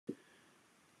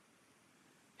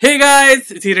Hey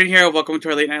guys, it's Ethan here. Welcome to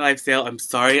our late night live sale. I'm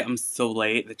sorry I'm so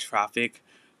late. The traffic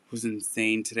was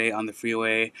insane today on the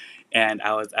freeway, and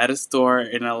I was at a store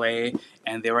in LA,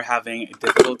 and they were having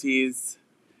difficulties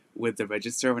with the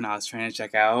register when I was trying to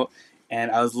check out,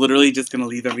 and I was literally just gonna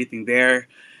leave everything there,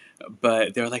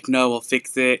 but they were like, "No, we'll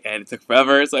fix it," and it took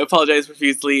forever. So I apologize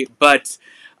profusely. But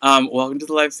welcome to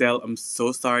the live sale. I'm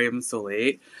so sorry I'm so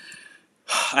late.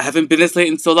 I haven't been this late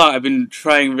in so long. I've been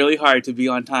trying really hard to be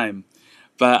on time.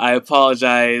 But I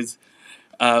apologize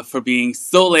for being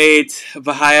so late.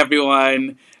 But hi,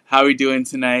 everyone. How are we doing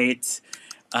tonight?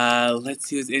 Let's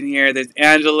see who's in here. There's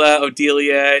Angela,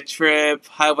 Odelia, Trip.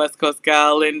 Hi, West Coast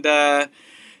Gal, Linda,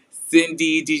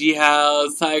 Cindy, Gigi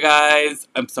House. Hi, guys.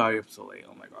 I'm sorry I'm so late.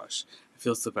 Oh, my gosh. I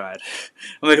feel so bad.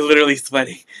 I'm, like, literally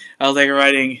sweating. I was, like,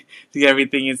 running to get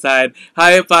everything inside.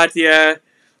 Hi, Apatia.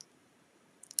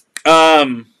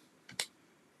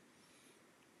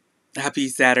 Happy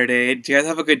Saturday. Do you guys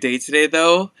have a good day today,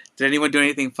 though? Did anyone do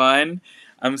anything fun?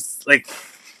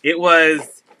 It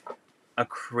was a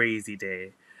crazy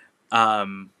day.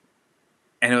 And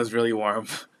it was really warm.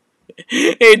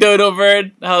 Hey, Dodo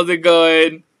Bird. How's it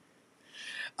going?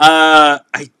 What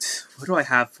do I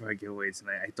have for a giveaway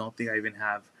tonight? I don't think I even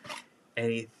have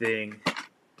anything,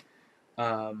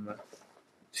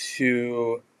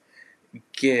 to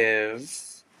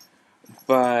give.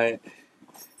 But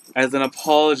as an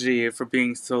apology for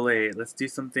being so late, let's do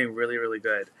something really, really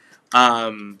good.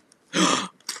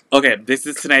 Okay, this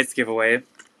is tonight's giveaway.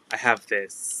 I have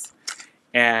this.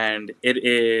 And it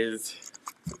is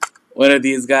one of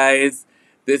these guys.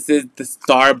 This is the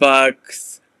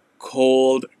Starbucks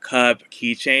Cold Cup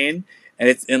keychain. And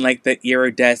it's in like the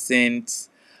iridescent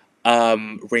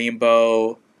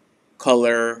rainbow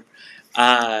color.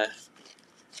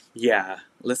 Yeah.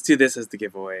 Let's do this as the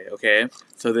giveaway, okay?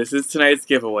 So this is tonight's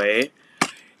giveaway.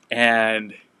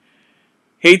 And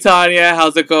hey, Tanya,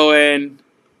 how's it going?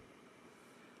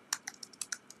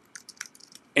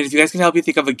 And if you guys can help me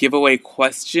think of a giveaway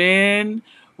question,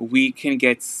 we can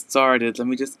get started. Let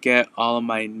me just get all of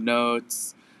my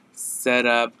notes set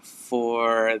up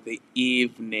for the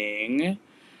evening.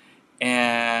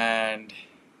 And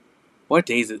what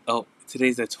day is it? Oh,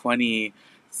 today's the 22nd.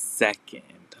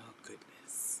 Oh,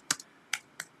 goodness.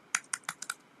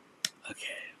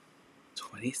 Okay,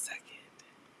 22nd.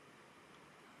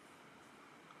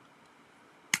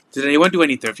 Did anyone do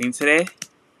any thrifting today?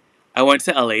 I went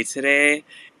to LA today,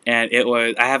 and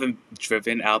I haven't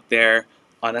driven out there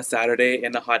on a Saturday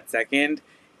in a hot second,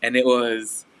 and it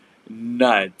was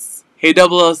nuts. Hey,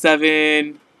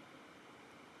 007!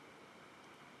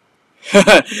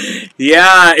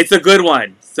 Yeah, it's a good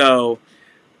one. So,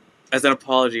 as an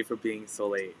apology for being so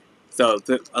late. So,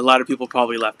 a lot of people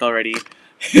probably left already.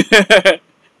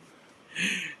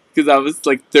 Because I was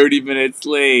like 30 minutes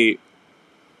late.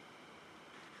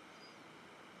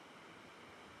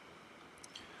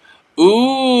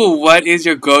 Ooh, what is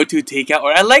your go-to takeout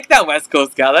order? I like that, West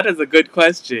Coast gal. That is a good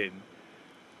question.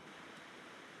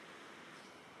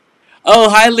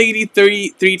 Oh, hi, Lady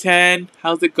 310.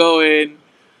 How's it going?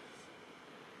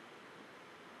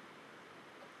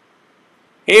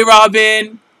 Hey,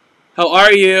 Robin. How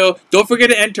are you? Don't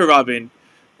forget to enter, Robin.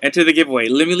 Enter the giveaway.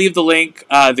 Let me leave the link,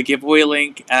 the giveaway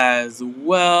link as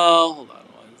well. Hold on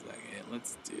 1 second.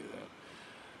 Let's do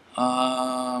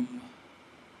that.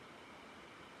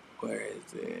 Where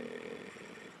is it?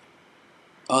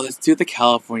 Oh, let's do the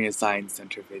California Science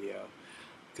Center video.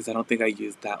 Because I don't think I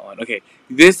used that one. Okay,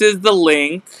 this is the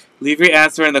link. Leave your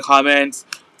answer in the comments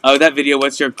of that video.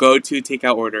 What's your go-to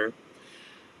takeout order?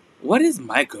 What is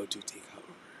my go-to takeout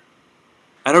order?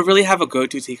 I don't really have a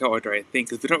go-to takeout order, I think,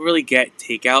 because we don't really get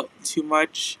takeout too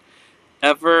much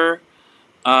ever.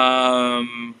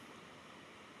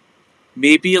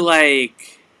 Maybe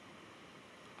like...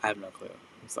 I have no clue.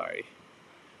 I'm sorry.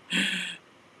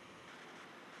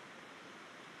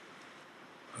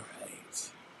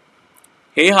 Alright.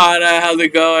 Hey, Hana, how's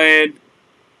it going?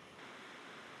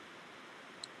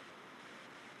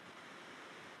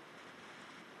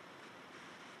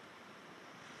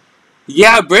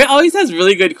 Yeah, Britt always has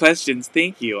really good questions.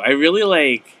 Thank you. I really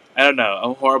I don't know.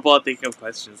 I'm horrible at thinking of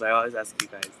questions. I always ask you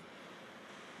guys.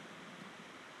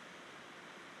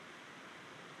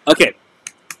 Okay.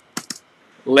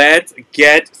 Let's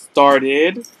get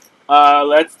started.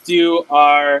 Let's do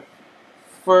our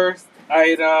first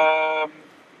item.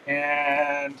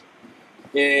 And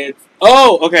it's...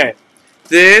 Oh, okay.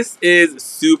 This is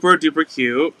super duper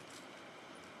cute.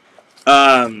 Hold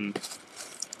on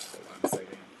a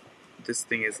second. This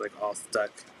thing is like all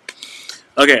stuck.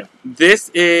 Okay, this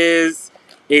is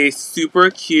a super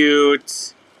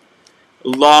cute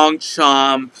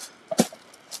Longchamp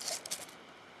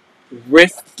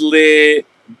wristlet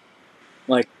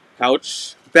like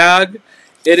pouch bag.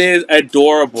 It is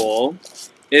adorable.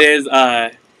 It is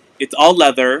it's all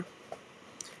leather,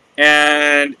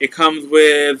 and it comes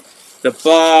with the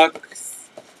box.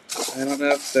 I don't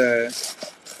know if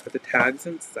the tag's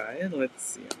inside. Let's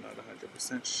see. I'm not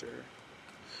 100% sure.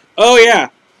 Oh yeah,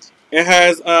 it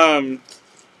has the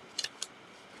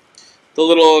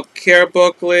little care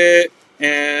booklet,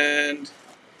 and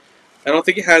I don't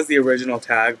think it has the original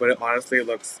tag, but it honestly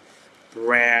looks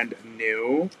brand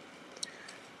new.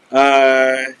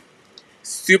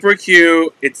 Super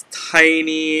cute. It's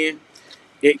tiny.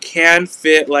 It can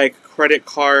fit like credit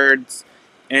cards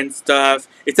and stuff.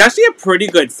 It's actually a pretty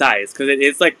good size because it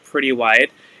is like pretty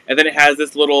wide. And then it has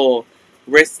this little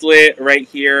wristlet right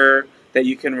here that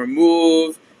you can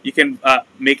remove. You can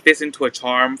make this into a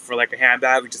charm for like a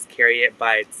handbag. Just carry it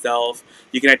by itself.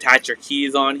 You can attach your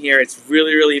keys on here. It's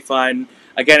really, really fun.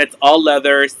 Again, it's all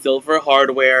leather, silver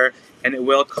hardware, and it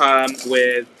will come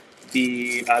with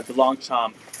the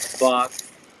Longchamp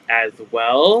box as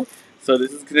well. So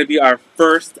this is going to be our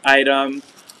first item,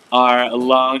 our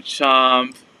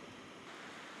Longchamp.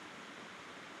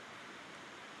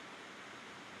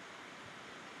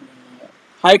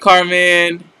 Hi,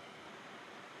 Carmen.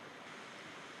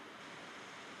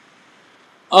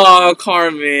 Oh,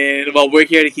 Carmen. Well, we're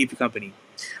here to keep you company.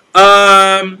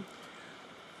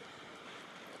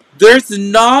 There's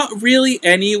not really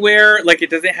anywhere, like it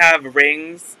doesn't have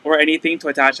rings or anything to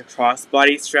attach a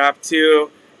crossbody strap to.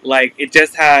 Like, it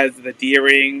just has the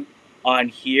D-ring on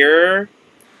here.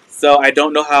 So I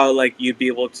don't know how, like, you'd be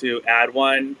able to add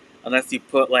one unless you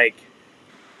put, like,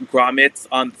 grommets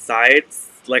on the sides.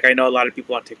 Like, I know a lot of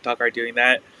people on TikTok are doing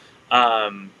that.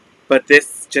 But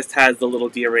this just has the little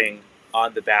D-ring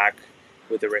on the back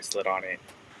with the wristlet on it.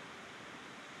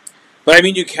 But I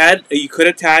mean, you could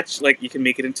attach, like, you can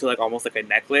make it into, like, almost like a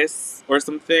necklace or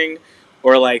something.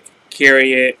 Or, like,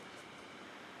 carry it,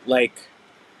 like,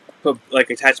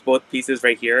 attach both pieces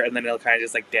right here, and then it'll kind of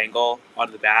just, like, dangle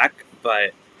on the back.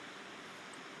 But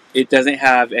it doesn't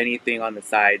have anything on the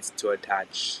sides to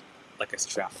attach, like, a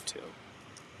strap to.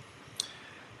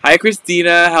 Hi,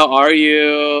 Christina. How are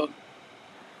you?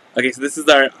 Okay, so this is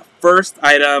our first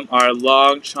item, our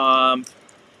Longchamp.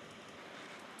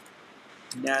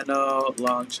 Nano,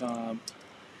 Longchamp,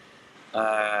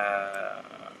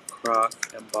 croc,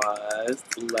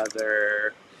 embossed,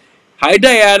 leather. Hi,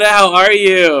 Diana, how are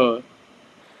you?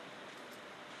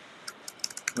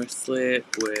 Wristlet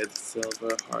with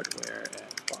silver hardware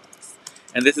and box.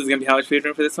 And this is going to be how much for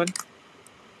this one?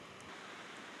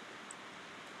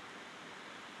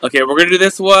 Okay, we're going to do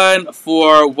this one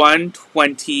for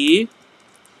 $120.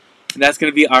 And that's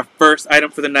going to be our first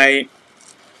item for the night.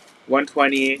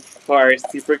 $120 for our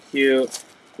super cute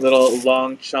little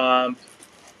Longchamp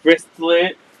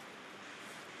wristlet.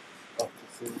 Oh,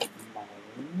 this is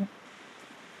mine.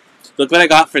 Look what I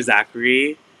got for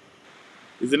Zachary.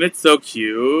 Isn't it so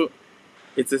cute?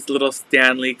 It's this little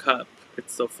Stanley cup.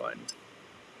 It's so fun.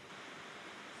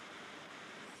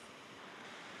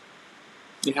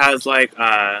 It has like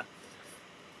I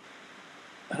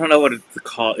don't know what it's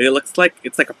called. It looks like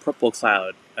it's like a purple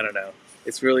cloud. I don't know.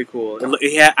 It's really cool.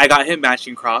 Yeah, I got him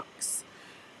matching Crocs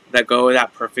that go with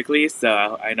that perfectly,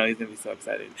 so I know he's gonna be so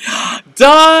excited.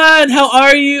 Dawn, how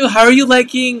are you? How are you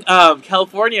liking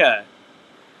California?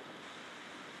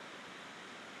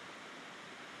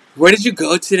 Where did you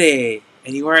go today?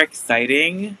 Anywhere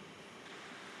exciting?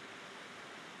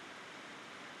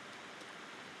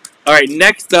 Alright,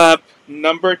 next up,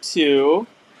 number 2.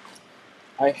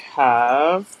 I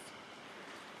have...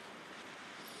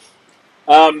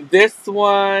 this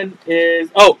one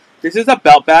is... Oh, this is a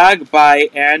belt bag by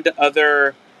And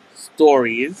Other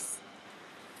Stories.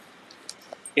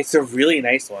 It's a really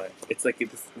nice one. It's like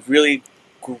this really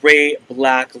great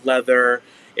black leather.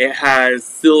 It has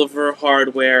silver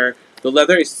hardware. The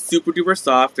leather is super duper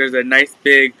soft. There's a nice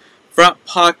big front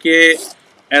pocket.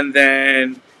 And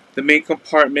then the main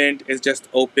compartment is just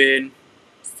open.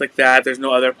 Just like that. There's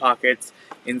no other pockets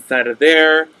inside of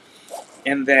there.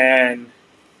 And then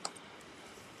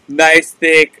nice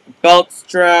thick belt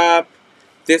strap.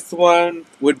 This one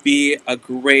would be a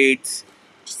great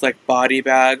just like body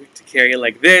bag to carry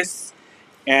like this.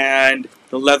 And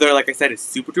the leather, like I said, is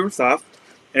super duper soft.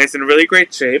 And it's in really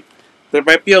great shape. There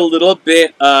might be a little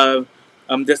bit of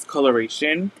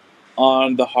discoloration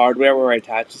on the hardware where it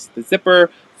attaches to the zipper.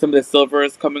 Some of the silver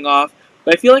is coming off.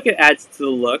 But I feel like it adds to the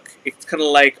look. It's kind of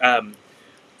like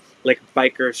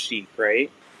biker chic,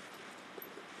 right?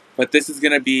 But this is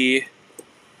going to be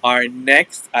our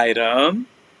next item.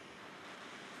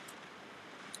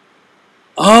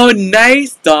 Oh,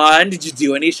 nice, Dawn. Did you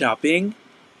do any shopping?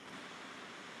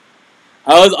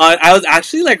 I was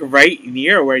actually like right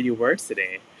near where you were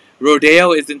today.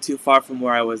 Rodeo isn't too far from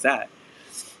where I was at.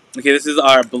 Okay, this is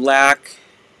our black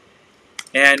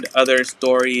and other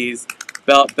stories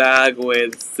belt bag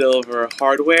with silver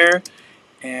hardware,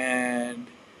 and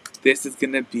this is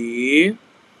gonna be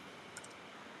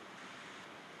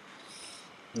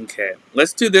okay.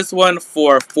 Let's do this one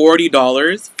for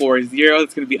 $40 for zero.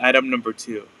 It's gonna be item number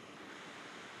 2.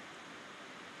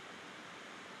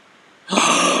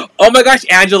 Oh my gosh,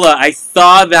 Angela, I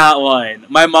saw that one.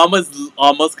 My mom was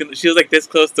almost gonna. She was like this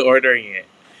close to ordering it.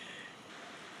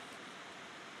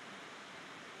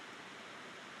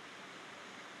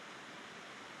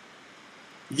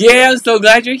 Yeah, I'm so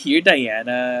glad you're here,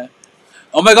 Diana.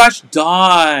 Oh my gosh,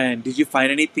 Dawn, did you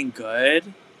find anything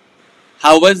good?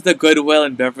 How was the Goodwill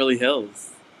in Beverly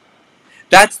Hills?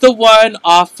 That's the one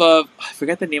off of I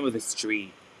forget the name of the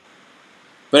street,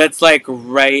 but it's like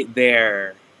right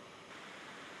there.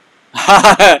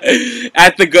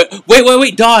 At the good.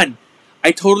 Wait, Dawn.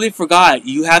 I totally forgot.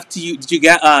 You have to. Did you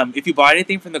get If you bought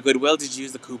anything from the Goodwill, did you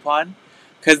use the coupon?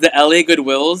 Because the LA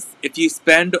Goodwills, if you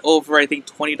spend over I think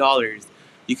 $20,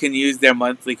 you can use their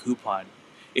monthly coupon.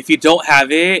 If you don't have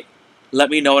it, let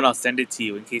me know and I'll send it to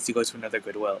you in case you go to another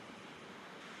Goodwill.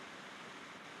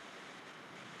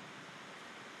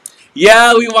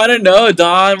 Yeah, we want to know,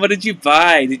 Dawn. What did you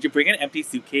buy? Did you bring an empty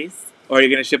suitcase, or are you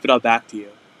gonna ship it all back to you?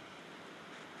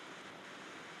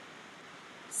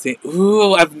 Say,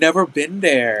 ooh, I've never been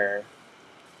there.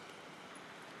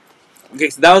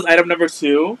 Okay, so that was item number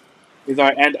 2. Is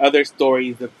our and other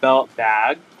stories, the belt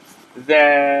bag.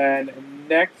 Then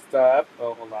next up,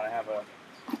 oh hold on, I have a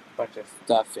bunch of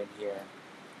stuff in here.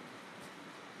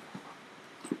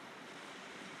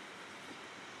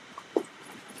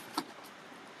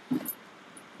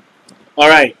 All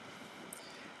right,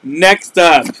 next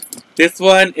up, this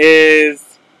one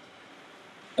is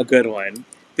a good one.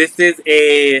 This is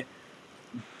a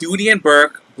Dooney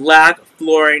Bourke black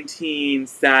Florentine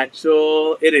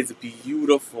satchel. It is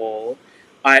beautiful.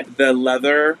 The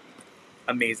leather,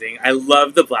 amazing. I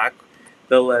love the black,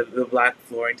 the black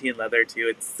Florentine leather too.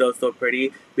 It's so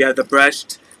pretty. We have the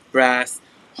brushed brass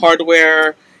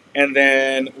hardware, and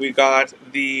then we got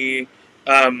the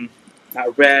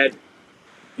that red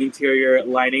interior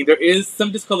lining. There is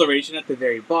some discoloration at the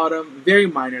very bottom, very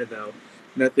minor though,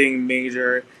 nothing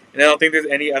major. And I don't think there's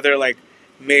any other like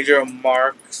major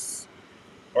marks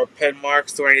or pen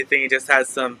marks or anything. It just has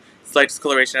some slight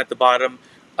discoloration at the bottom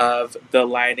of the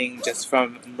lining just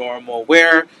from normal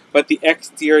wear. But the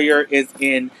exterior is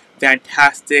in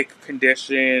fantastic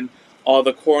condition. All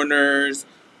the corners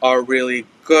are really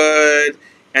good,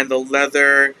 and the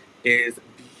leather is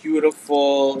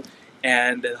beautiful,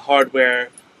 and the hardware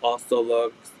also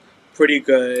looks pretty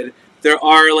good. There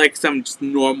are like some just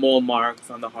normal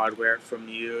marks on the hardware from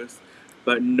use,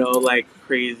 but no like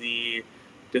crazy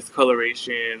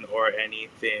discoloration or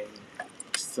anything.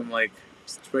 Just some like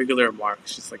just regular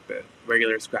marks, just like the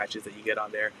regular scratches that you get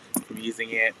on there from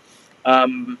using it.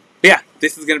 Yeah,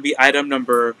 this is gonna be item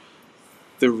number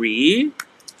 3.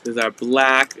 This is our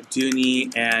black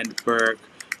Dooney and Bourke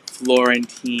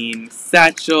Florentine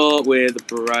satchel with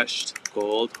brushed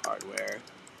gold hardware.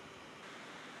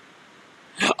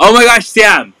 Oh my gosh,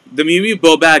 Sam! The Miu Miu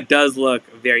bow bag does look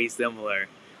very similar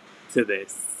to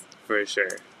this, for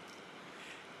sure.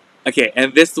 Okay,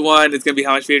 and this one is going to be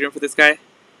how much, Adrian, for this guy?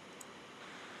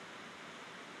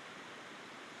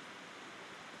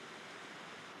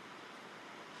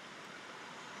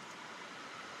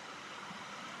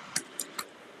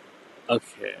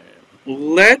 Okay.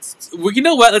 Well, you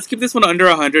know what? Let's keep this one under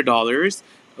 $100.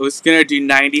 I was going to do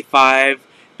 95.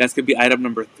 That's going to be item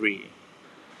number 3.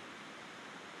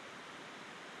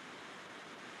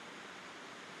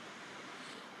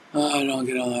 Oh, I don't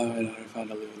get all that. I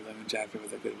found a Lululemon jacket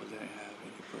with a good one. Didn't have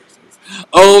any purses.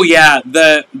 Oh yeah,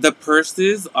 the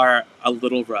purses are a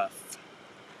little rough.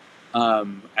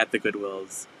 At the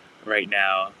Goodwills right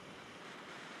now.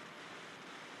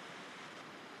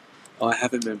 Oh, I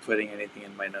haven't been putting anything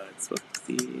in my notes.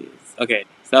 Whoopsies. Okay,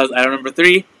 so that was item number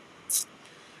 3.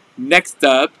 Next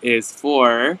up is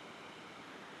for.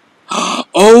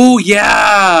 Oh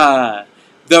yeah,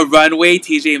 the runway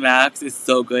TJ Maxx is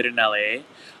so good in LA.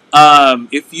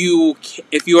 If you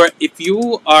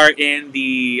are in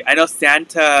the, I know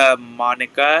Santa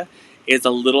Monica is a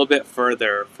little bit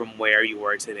further from where you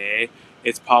were today.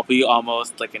 It's probably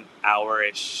almost like an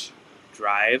hour-ish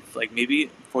drive, like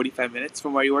maybe 45 minutes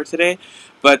from where you were today.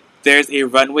 But there's a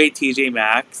runway TJ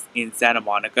Maxx in Santa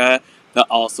Monica that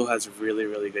also has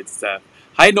really good stuff.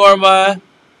 Hi Norma.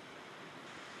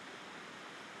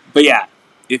 But yeah,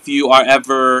 if you are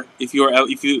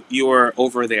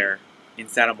over there in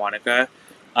Santa Monica.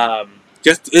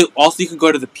 Also, you can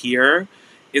go to the pier.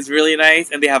 Is really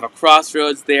nice, and they have a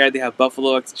Crossroads there. They have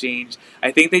Buffalo Exchange.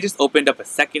 I think they just opened up a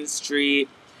second street,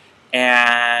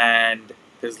 and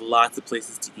there's lots of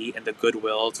places to eat, and the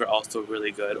Goodwills are also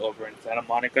really good over in Santa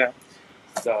Monica.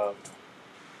 So,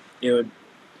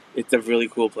 it's a really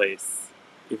cool place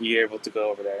if you're able to go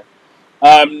over there.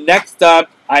 Next up,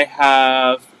 I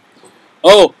have.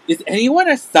 Oh, is anyone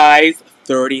a size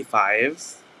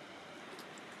 35?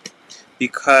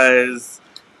 Because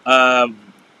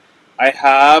I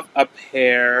have a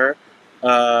pair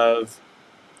of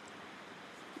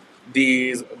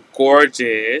these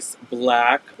gorgeous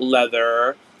black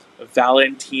leather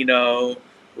Valentino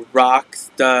rock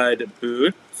stud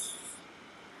boots.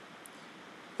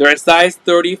 They're a size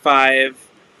 35.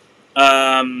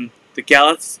 The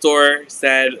Gallus store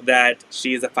said that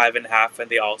she's a 5.5 and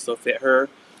they also fit her.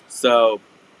 So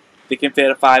they can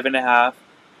fit a 5.5.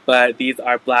 But these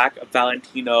are black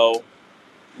Valentino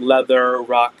leather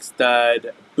rock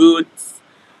stud boots.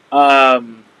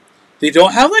 They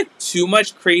don't have like too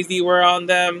much crazy wear on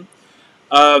them.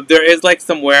 There is like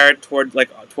some wear towards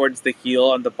the heel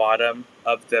on the bottom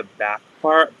of the back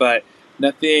part, but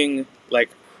nothing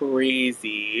like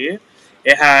crazy.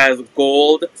 It has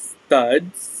gold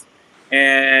studs,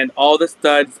 and all the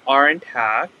studs are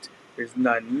intact. There's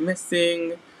none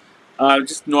missing.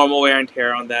 Just normal wear and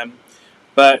tear on them.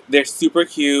 But they're super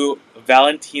cute.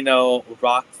 Valentino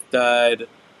rock stud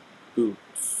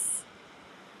boots.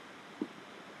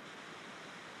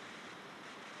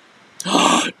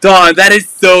 Dawn, that is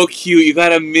so cute. You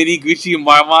got a mini Gucci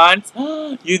Marmont.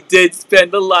 You did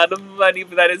spend a lot of money,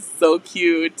 but that is so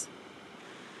cute.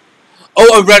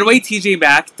 Oh, a runway TJ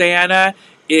Maxx, Diana,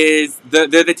 they're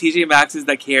the TJ Maxxes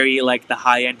that carry like the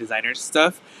high-end designer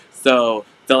stuff. So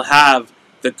they'll have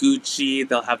the Gucci,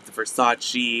 they'll have the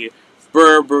Versace,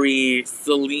 Burberry,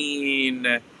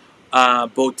 Celine,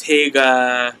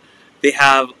 Bottega. They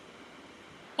have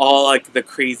all like the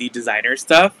crazy designer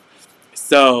stuff.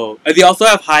 So they also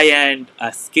have high-end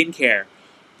skincare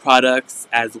products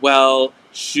as well.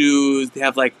 Shoes. They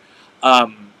have like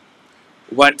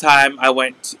one time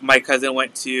my cousin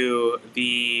went to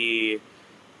the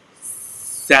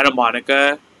Santa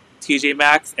Monica TJ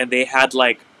Maxx, and they had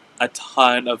like a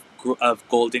ton of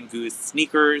Golden Goose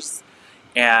sneakers,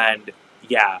 and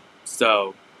yeah,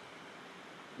 so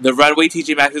the runway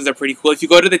TJ Maxxes are pretty cool. If you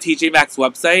go to the TJ Maxx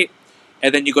website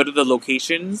and then you go to the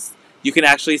locations, you can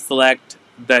actually select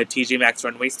the TJ Maxx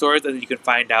runway stores, and then you can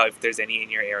find out if there's any in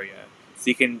your area. So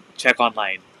you can check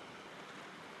online.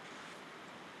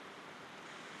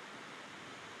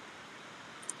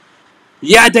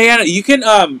 Yeah, Diana, you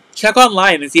can check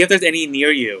online and see if there's any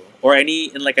near you or any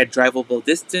in like a drivable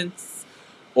distance,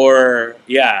 or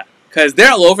yeah, because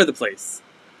they're all over the place.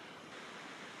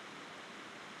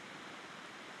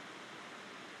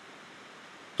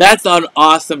 That's an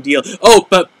awesome deal. Oh,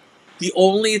 but the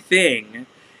only thing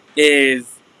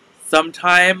is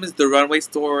sometimes the runway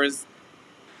stores,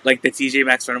 like the TJ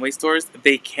Maxx runway stores,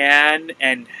 they can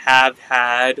and have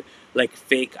had like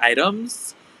fake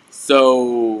items.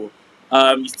 So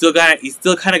you still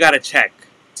kind of gotta check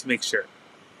to make sure.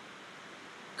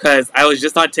 Cause I was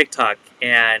just on TikTok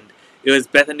and it was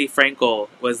Bethany Frankel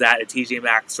was at a TJ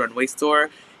Maxx runway store,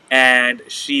 and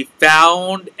she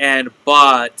found and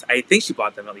bought, I think she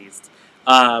bought them at least,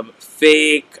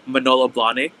 fake Manolo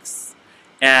Blahniks,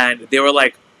 and they were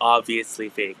like obviously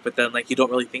fake, but then like you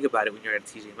don't really think about it when you're at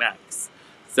TJ Maxx.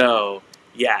 So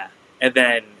yeah, and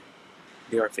then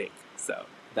they were fake. So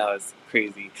that was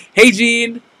crazy. Hey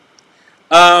Jean.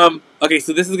 Okay,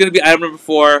 so this is gonna be item number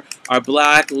 4, our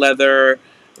black leather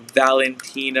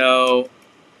Valentino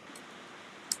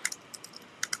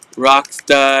rock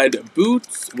stud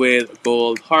boots with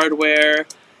gold hardware,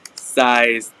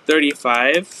 size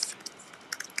 35.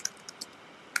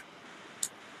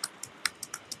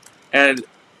 And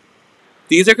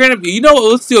these are going to be,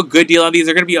 let's do a good deal on these.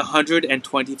 They're going to be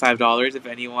 $125 if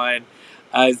anyone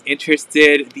is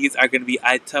interested. These are going to be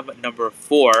item number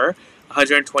 4,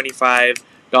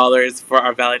 $125 for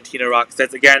our Valentino rock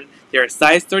studs. Again, they're a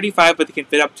size 35, but they can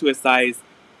fit up to a size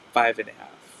 5.5.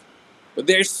 But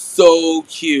they're so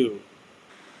cute.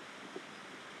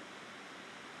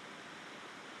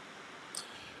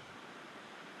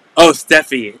 Oh,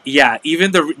 Steffi. Yeah,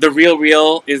 even the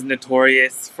Real is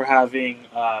notorious for having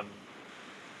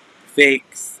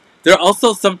fakes. They're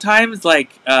also sometimes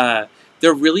like they're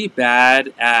really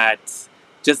bad at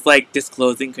just like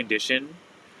disclosing condition.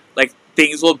 Like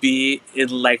things will be in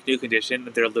like new condition,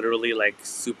 but they're literally like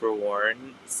super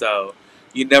worn. So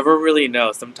you never really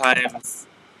know. Sometimes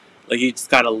like you just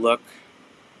gotta look.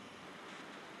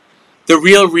 The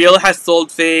Real Real has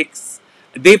sold fakes.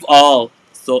 They've all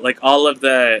sold, like all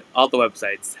the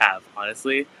websites have,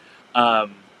 honestly.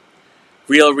 Um,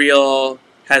 Real Real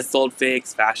has sold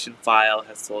fakes. Fashion File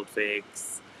has sold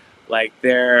fakes. Like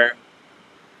they're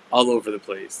all over the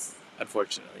place,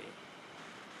 unfortunately.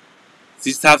 So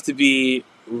you just have to be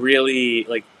really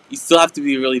like you still have to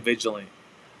be really vigilant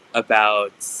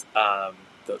about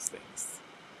those things.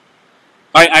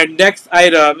 All right, our next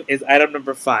item is item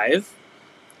number 5,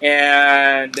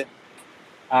 and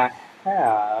I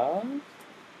have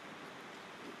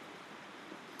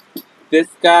this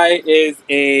guy is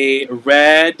a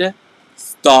red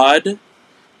Staud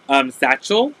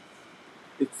satchel.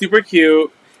 It's super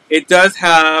cute. It does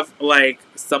have like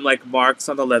some like marks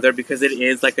on the leather because it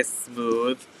is like a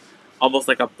smooth, almost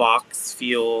like a box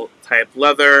feel type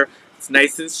leather. It's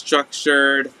nice and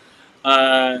structured.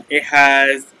 It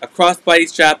has a crossbody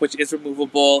strap which is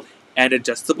removable and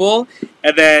adjustable,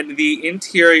 and then the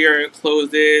interior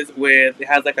closes with it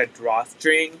has like a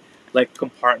drawstring like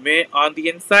compartment on the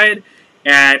inside,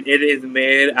 and it is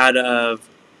made out of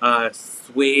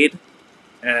suede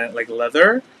and like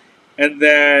leather, and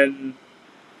then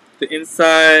the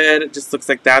inside just looks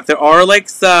like that. There are like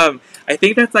some, I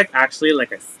think that's like actually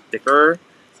like a sticker.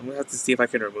 So I'm gonna have to see if I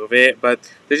can remove it. But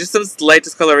there's just some slight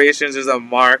discolorations. There's a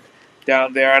mark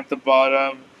down there at the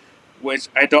bottom, which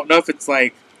I don't know if it's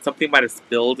like something might have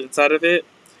spilled inside of it.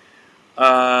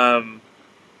 Um,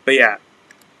 but yeah,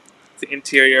 it's the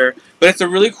interior. But it's a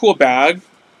really cool bag.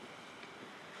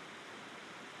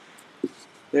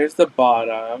 There's the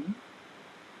bottom.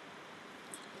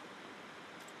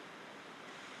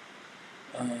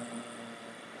 Uh,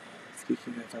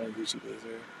 Speaking of a Gucci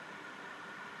blazer.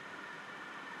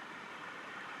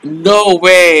 No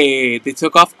way! They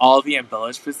took off all the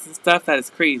embellishments and stuff? That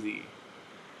is crazy.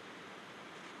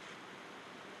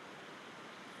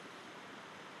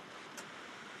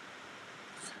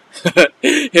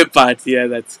 Hypatia,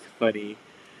 that's funny.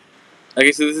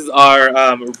 Okay, so this is our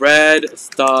red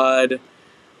stud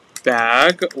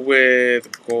bag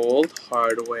with gold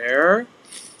hardware.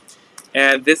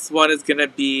 And this one is gonna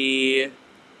be...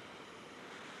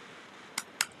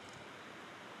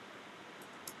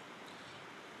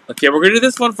 Okay, we're gonna do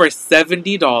this one for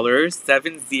 $70.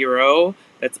 70.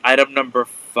 That's item number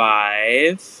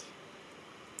 5.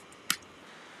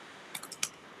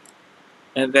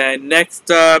 And then next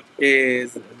up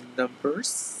is number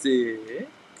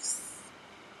 6.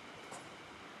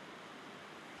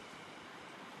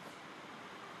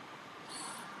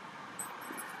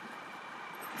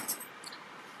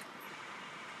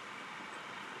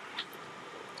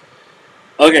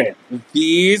 Okay,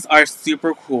 these are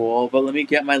super cool, but let me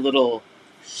get my little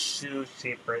shoe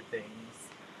shaper things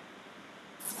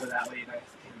so that way you guys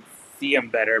can see them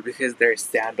better because they're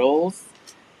sandals.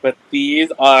 But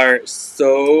these are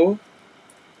so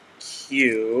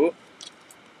cute.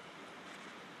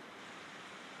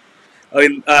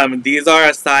 These are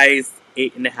a size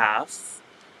 8.5.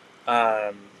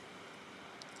 Um,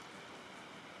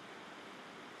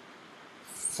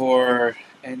 for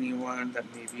anyone that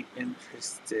may be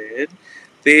interested,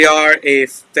 they are a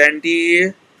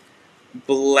Fendi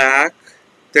black.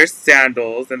 They're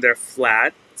sandals and they're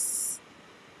flats.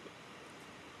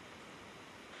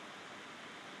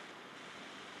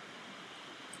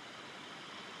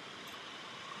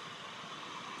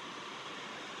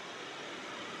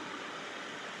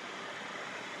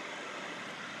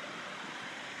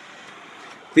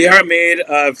 They are made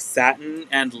of satin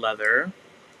and leather.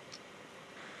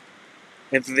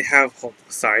 And they have, oh,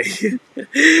 sorry.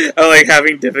 I'm like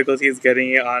having difficulties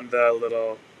getting it on the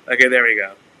little, okay, there we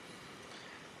go.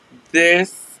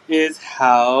 This is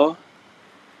how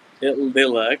they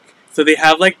look. So they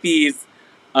have like these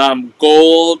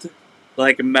gold,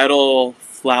 like metal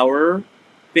flower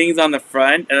things on the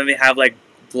front, and then they have like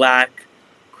black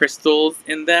crystals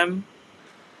in them.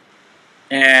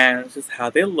 And this is how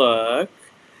they look.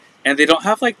 And they don't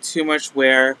have like too much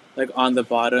wear like on the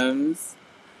bottoms.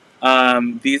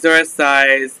 These are a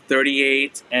size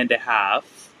 38.5.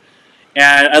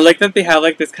 And I like that they have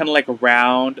like this kind of like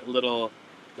round little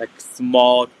like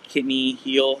small kidney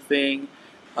heel thing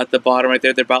at the bottom right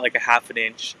there. They're about like a half an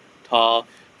inch tall,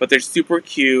 but they're super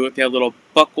cute. They have little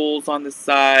buckles on the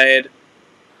side.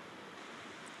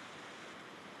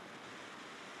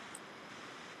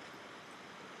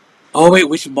 Oh wait,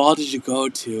 which mall did you go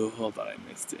to? Hold on, I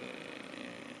missed it.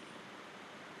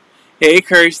 Hey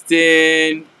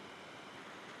Kirsten.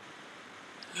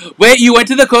 Wait, you went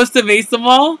to the Costa Mesa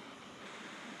Mall?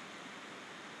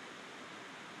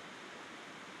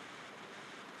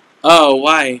 Oh,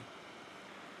 why?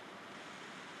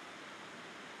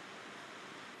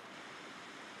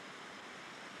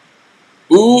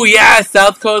 Ooh, yeah,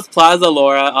 South Coast Plaza,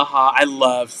 Laura. I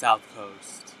love South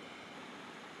Coast.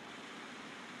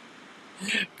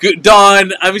 Good,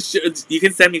 Dawn. I'm sure you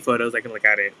can send me photos. I can look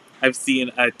at it. I've seen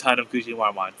a ton of Gucci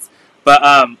Marmots, but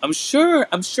I'm sure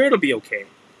it'll be okay.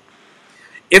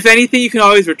 If anything, you can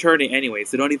always return it anyway,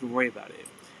 so don't even worry about it.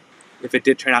 If it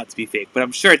did turn out to be fake, but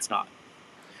I'm sure it's not.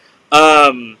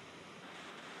 Um,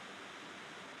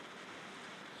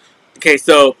 okay,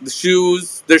 so the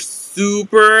shoes, they're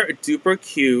super duper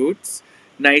cute,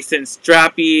 nice and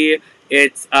strappy.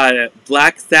 It's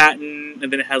black satin,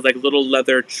 and then it has like little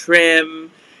leather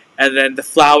trim, and then the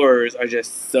flowers are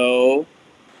just so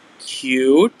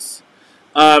cute.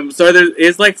 So there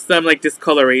is like some like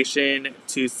discoloration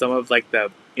to some of like the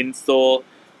insole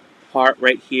part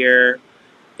right here,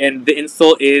 and the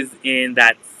insole is in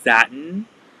that satin.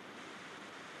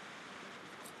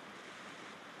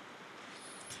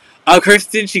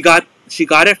 Kirsten, she got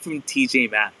it from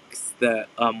TJ Maxx, the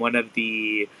one of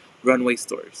the runway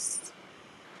stores.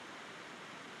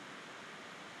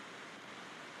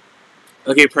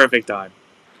 Okay, perfect, Don.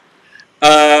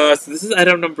 So this is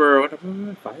item number what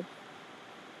number 5,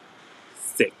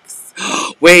 6.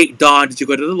 Wait, Don, did you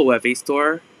go to the Loewe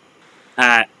store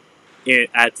at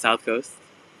at South Coast?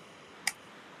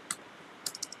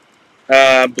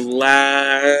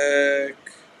 Black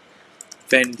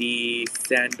Fendi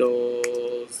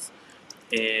sandals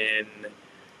in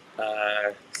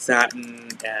satin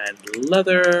and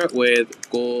leather with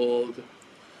gold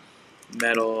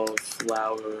metal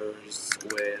flowers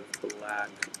with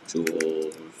black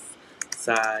jewels.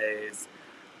 Size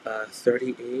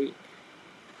 38.5.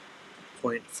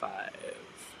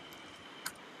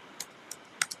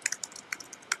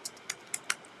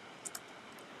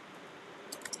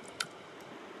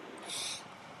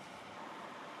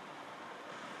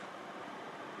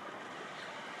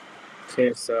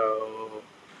 Okay, so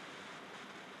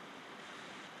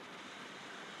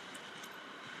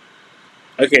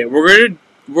okay, we're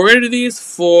gonna do these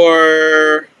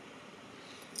for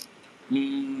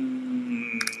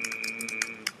mm,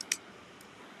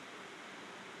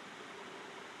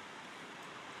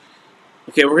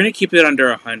 okay, we're gonna keep it under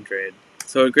 100.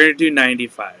 So we're gonna do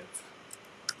 95.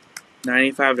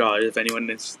 $95 if anyone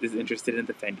is interested in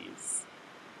the Fendis.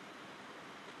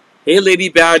 Hey, Lady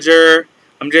Badger.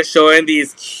 I'm just showing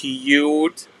these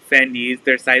cute Fendis.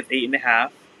 They're size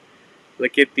 8.5.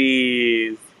 Look at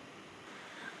these.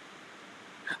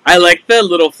 I like the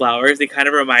little flowers. They kind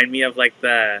of remind me of like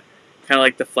the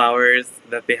flowers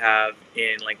that they have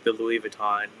in like the Louis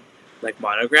Vuitton like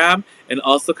monogram, and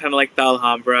also kind of like the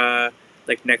Alhambra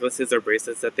like necklaces or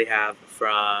bracelets that they have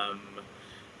from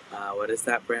what is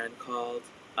that brand called?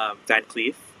 Van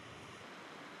Cleef.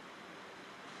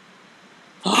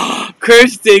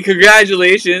 Kirsten,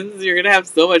 congratulations! You're gonna have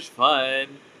so much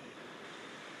fun.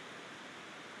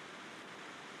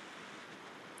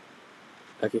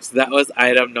 Okay, so that was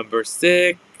item number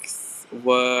 6.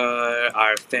 Were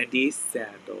our Fendi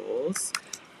sandals,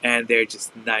 and they're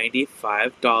just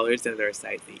 $95, and they're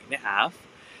size 8.5.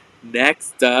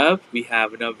 Next up, we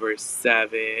have number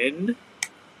 7.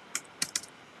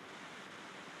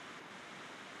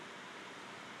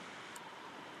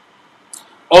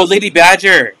 Oh, Lady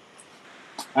Badger!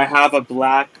 I have a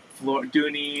black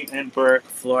Dooney and Bourke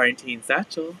Florentine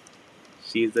satchel.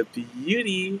 She's a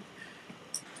beauty.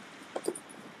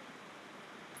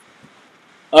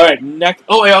 Alright, next.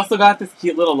 Oh, I also got this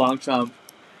cute little Longchamp.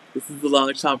 This is the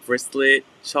Longchamp wristlet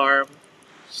charm.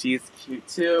 She's cute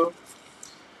too.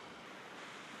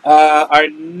 Our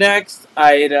next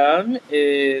item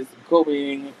is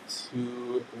going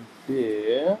to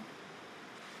be...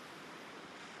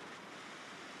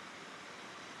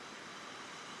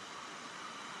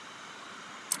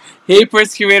 Hey,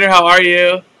 Purse Curator, how are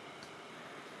you?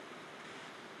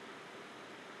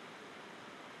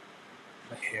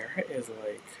 My hair is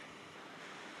like...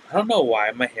 I don't know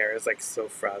why my hair is like so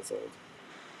frazzled.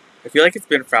 I feel like it's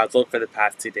been frazzled for the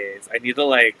past 2 days. I need to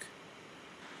like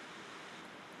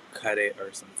cut it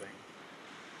or something.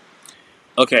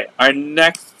 Okay, our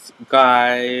next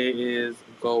guy is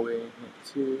going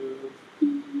to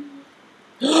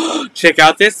check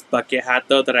out this bucket hat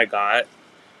though that I got.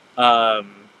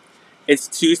 It's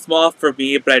too small for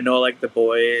me, but I know like the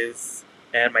boys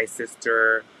and my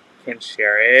sister can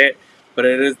share it. But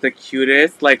it is the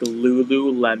cutest like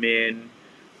Lululemon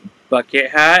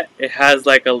bucket hat. It has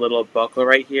like a little buckle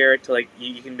right here to like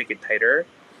you can make it tighter,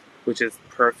 which is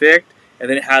perfect. And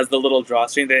then it has the little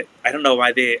drawstring that I don't know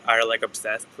why they are like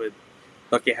obsessed with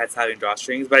bucket hats having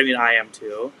drawstrings, but I mean I am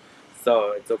too,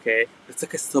 so it's okay. It's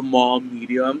like a small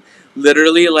medium.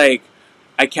 Literally, like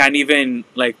I can't even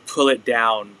like pull it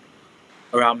down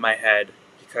around my head.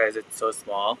 because it's so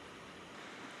small.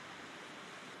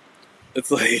 It's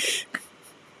like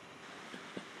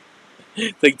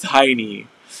it's like tiny.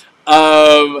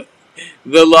 Um,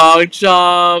 the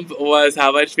Longchamp was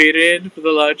how much, Faden, for the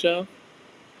Longchamp?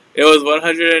 It was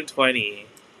 120.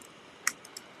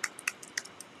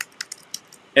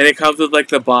 And it comes with like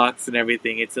the box and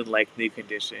everything. It's in like new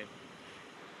condition.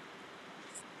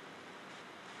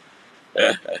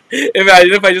 Imagine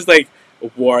if I just like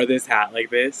wore this hat like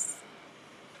this.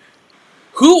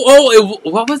 Who? Oh,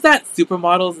 what was that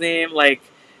supermodel's name? Like,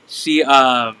 she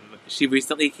she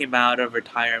recently came out of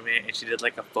retirement and she did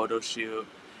like a photo shoot,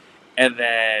 and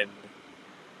then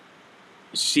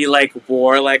she like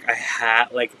wore like a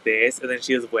hat like this, and then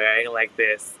she was wearing like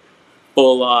this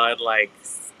full on like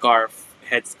scarf,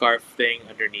 headscarf thing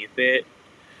underneath it.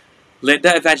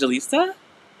 Linda Evangelista?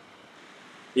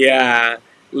 Yeah,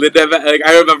 like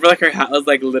I remember like her hat was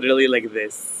like literally like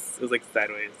this. It was like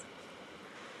sideways.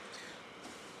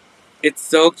 It's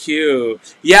so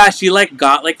cute. Yeah, she like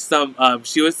got like some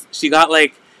she got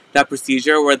like that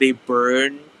procedure where they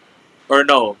burn, or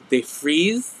no, they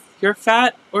freeze your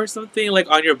fat or something like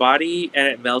on your body and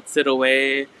it melts it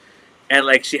away, and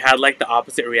like she had like the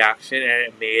opposite reaction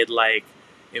and it made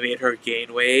her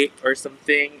gain weight or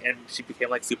something and she became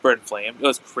like super inflamed. It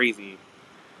was crazy.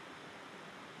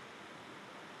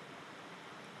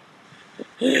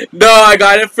 No, I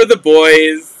got it for the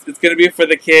boys. It's gonna be for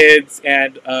the kids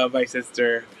and my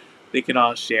sister. They can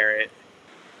all share it.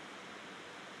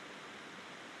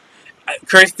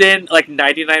 Kirsten, like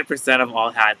 99% of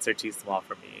all hats are too small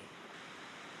for me.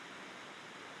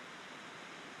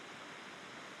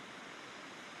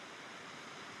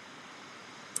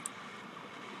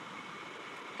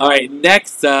 Alright,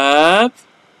 next up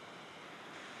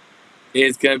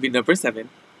is gonna be number 7.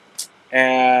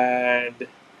 And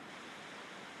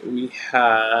we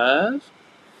have.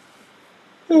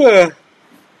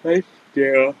 Nice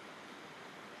deal.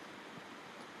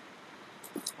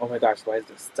 Oh my gosh, why is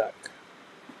this stuck?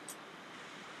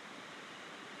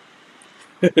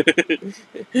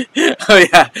 Oh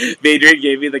yeah, Adrian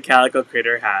gave me the Calico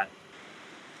Critter hat.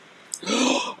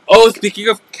 Oh, speaking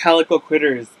of Calico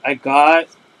Critters, I got.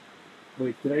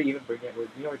 Wait, did I even bring it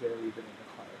with me or did I leave it in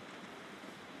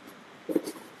the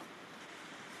car?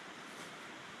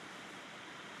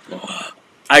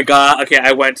 Okay,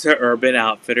 I went to Urban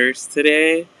Outfitters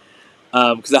today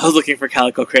because I was looking for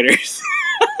Calico Critters.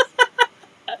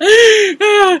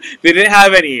 They didn't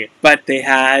have any, but they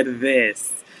had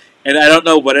this. And I don't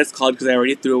know what it's called because I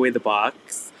already threw away the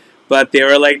box. But they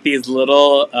were like these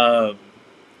little,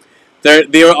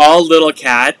 they were all little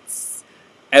cats.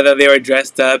 And then they were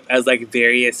dressed up as like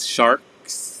various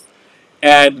sharks.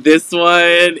 And this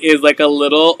one is like a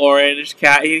little orange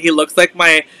cat. He looks like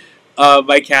my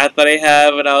cat that I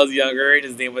had when I was younger. And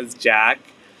his name was Jack.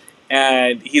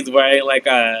 And he's wearing like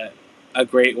a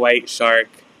great white shark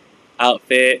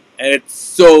outfit, and it's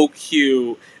so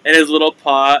cute. And his little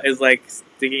paw is like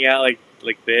sticking out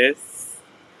like this.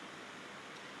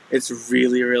 It's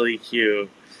really really cute.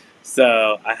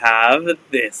 So I have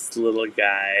this little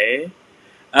guy.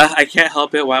 I can't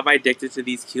help it. Why am I addicted to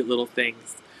these cute little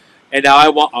things? And now I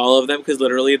want all of them because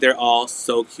literally they're all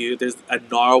so cute. There's a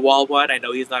narwhal one. I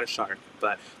know he's not a shark,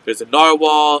 but there's a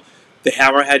narwhal. The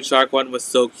hammerhead shark one was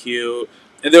so cute.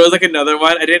 And there was like another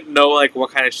one. I didn't know like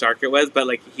what kind of shark it was, but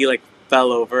like he like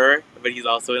fell over, but he's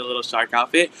also in a little shark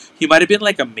outfit. He might have been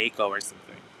like a mako or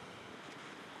something.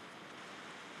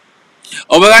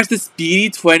 Oh my gosh, the Speedy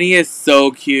 20 is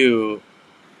so cute.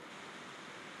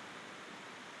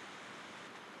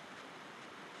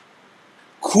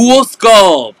 Cool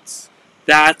sculpt.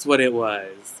 That's what it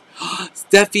was.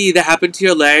 Steffi, that happened to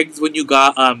your legs when you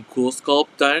got cool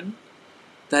sculpt done?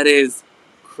 That is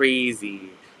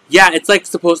crazy. Yeah, it's like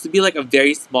supposed to be like a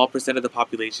very small percent of the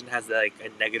population has like a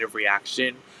negative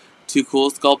reaction to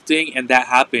cool sculpting, and that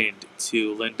happened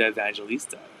to Linda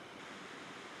Evangelista.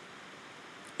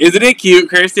 Isn't it cute,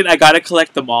 Kirsten? I gotta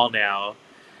collect them all now.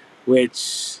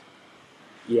 Which,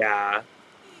 yeah.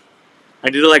 I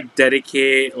need to like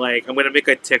dedicate, like, I'm gonna make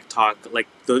a TikTok. Like,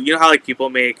 you know how like people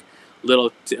make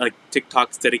little like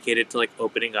TikToks dedicated to like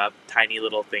opening up tiny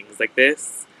little things like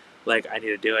this? Like, I need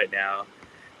to do it now.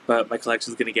 But my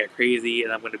collection's gonna get crazy,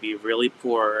 and I'm gonna be really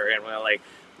poor, and I'm gonna like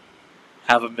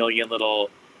have a million little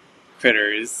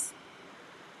critters.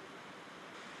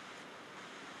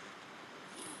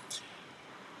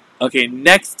 Okay,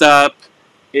 next up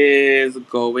is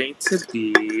going to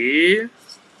be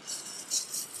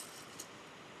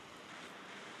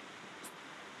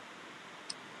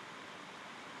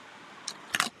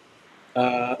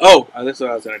this is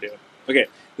what I was gonna do. Okay,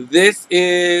 this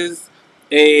is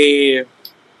a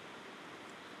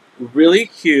really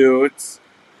cute.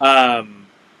 The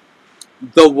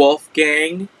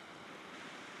Wolfgang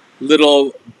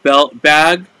little belt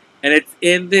bag, and it's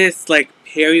in this like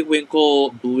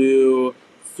periwinkle blue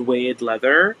suede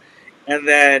leather, and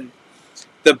then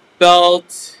the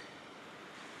belt,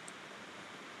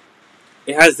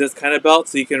 it has this kind of belt,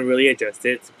 so you can really adjust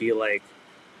it to be like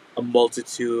a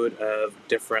multitude of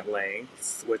different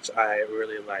lengths, which I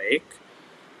really like.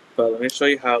 But let me show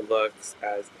you how it looks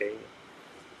as a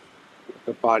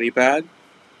body bag.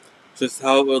 Just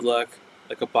how it would look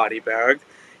like a body bag.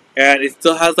 And it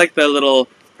still has like the little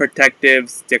protective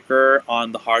sticker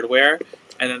on the hardware.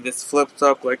 And then this flips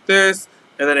up like this.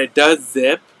 And then it does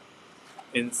zip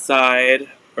inside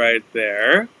right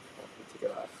there. Take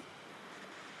it off.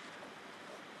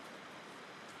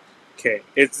 Okay,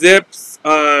 it zips.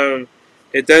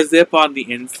 It does zip on the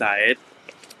inside.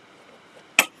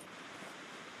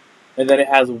 And then it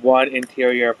has one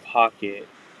interior pocket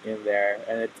in there.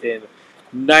 And it's in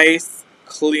nice,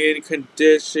 clean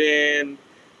condition.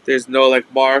 There's no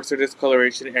like marks or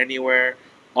discoloration anywhere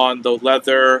on the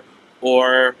leather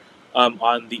or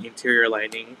on the interior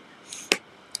lining.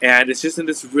 And it's just in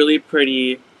this really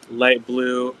pretty light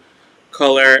blue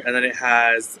color. And then it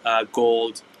has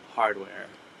gold hardware.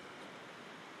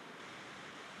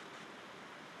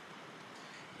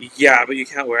 Yeah, but you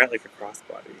can't wear it like a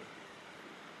crossbody.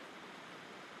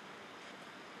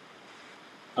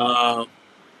 Um,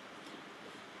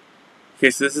 okay,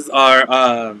 so this is our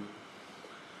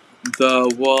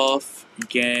the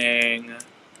Wolfgang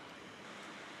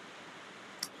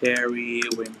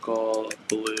periwinkle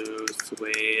blue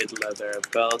suede leather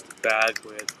belt bag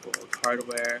with gold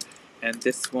hardware, and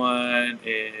this one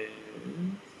is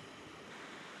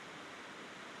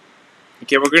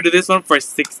okay. We're gonna do this one for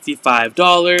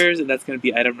 $65, and that's gonna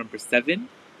be item number 7.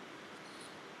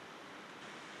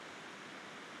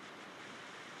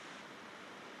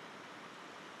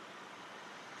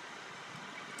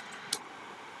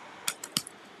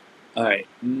 All right,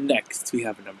 next we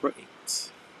have number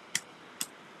 8.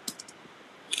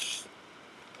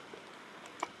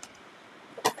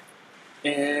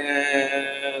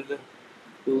 And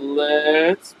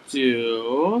let's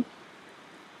do.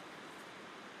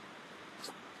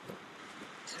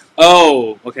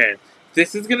 Oh, okay.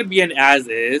 This is gonna be an as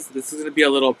is. This is gonna be a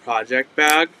little project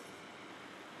bag.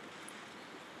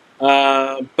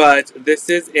 But this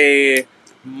is a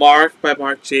Mark by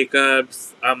Marc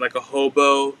Jacobs, like a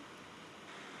hobo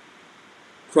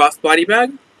crossbody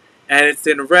bag, and it's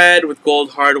in red with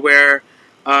gold hardware.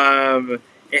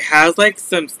 It has like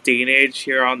some stainage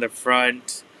here on the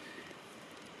front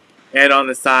and on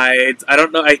the sides. I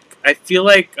don't know. I feel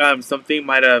like something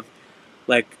might have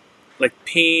like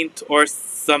paint or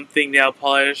something, nail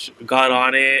polish got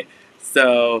on it,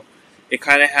 so it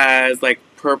kind of has like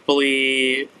purple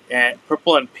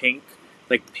and pink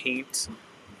like paint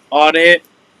on it.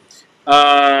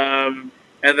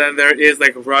 And then there is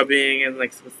like rubbing and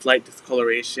like some slight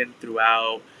discoloration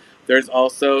throughout. There's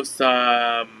also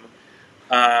some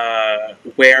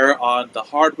wear on the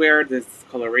hardware, this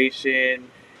discoloration,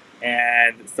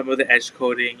 and some of the edge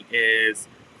coating is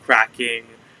cracking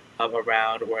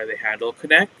around where the handle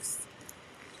connects.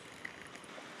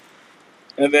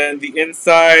 And then the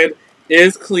inside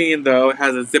is clean though. It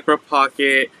has a zipper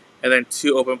pocket and then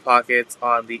 2 open pockets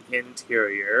on the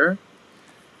interior.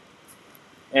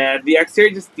 And the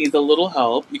exterior just needs a little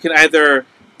help. You can either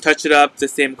touch it up the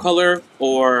same color,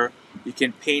 or you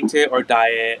can paint it or dye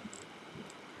it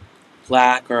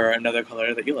black or another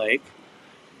color that you like.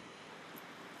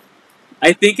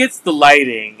 I think it's the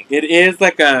lighting. It is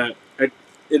like it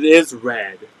is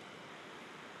red.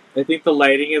 I think the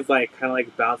lighting is like kind of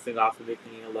like bouncing off and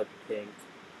making it look pink.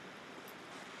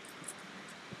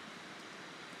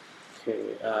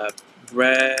 Okay,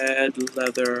 red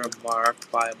leather Mark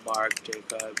by Marc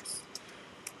Jacobs.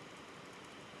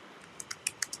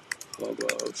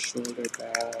 Hobo shoulder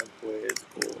bag with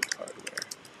gold hardware.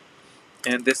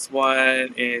 And this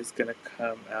one is gonna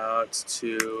come out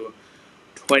to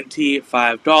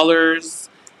 $25.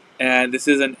 And this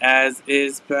is an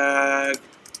as-is bag.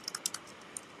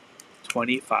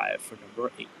 $25 for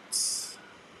number 8.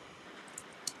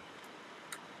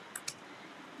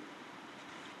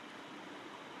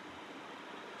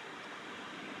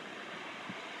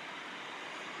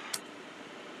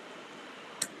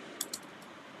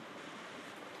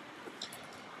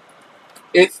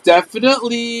 It's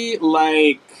definitely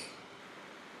like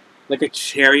a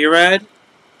cherry red.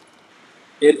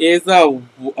 It is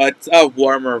it's a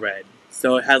warmer red,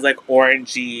 so it has like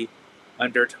orangey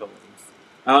undertones.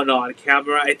 I don't know, on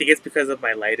camera, I think it's because of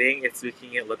my lighting. It's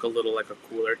making it look a little like a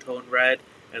cooler tone red,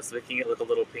 and it's making it look a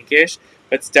little pinkish.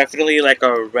 But it's definitely like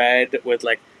a red with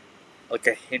like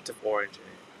a hint of orange in it.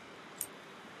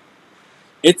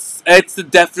 It's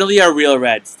definitely a real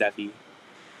red, Steffi.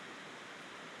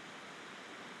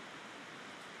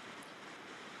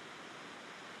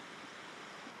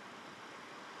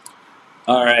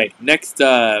 All right, next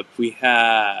up we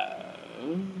have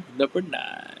number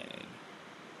 9.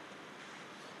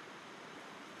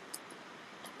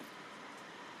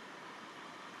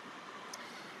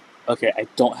 Okay, I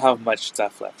don't have much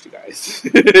stuff left, you guys.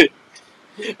 I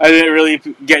didn't really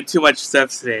get too much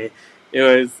stuff today. It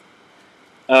was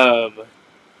um,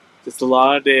 just a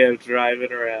long day of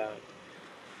driving around.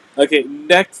 Okay,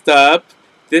 next up,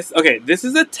 this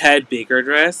is a Ted Baker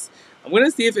dress. I'm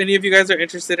gonna see if any of you guys are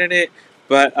interested in it,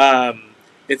 but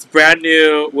it's brand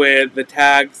new with the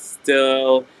tags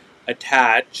still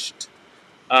attached,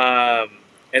 and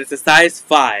it's a size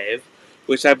 5,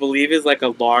 which I believe is like a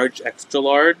large, extra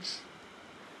large,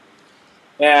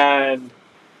 and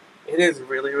it is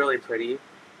really, really pretty.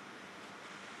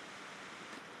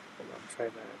 Hold on, I'm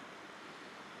trying to.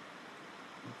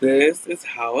 This is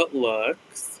how it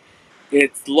looks.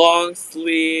 It's long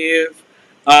sleeve.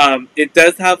 It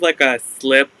does have like a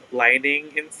slip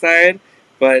lining inside,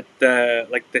 but the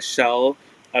shell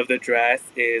of the dress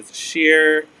is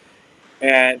sheer,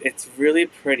 and it's really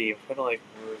pretty. I'm gonna like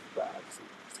move back so you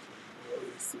can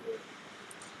really see it.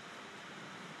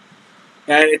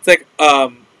 And it's like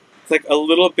a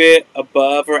little bit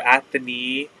above or at the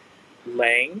knee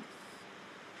length,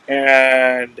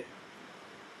 and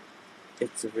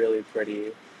it's really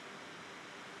pretty.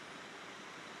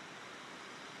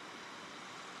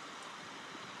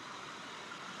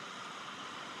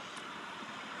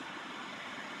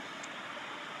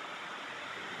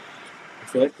 I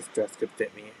feel like this dress could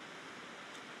fit me.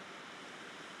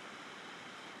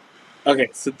 Okay,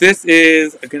 so this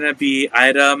is gonna be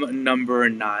item number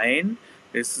 9.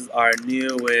 This is our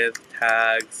new with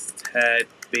tags Ted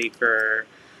Baker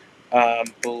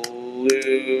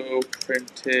blue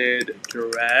printed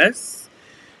dress,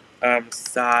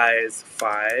 size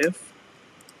 5,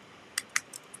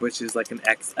 which is like an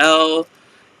XL.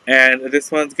 And this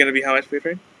one's gonna be how much,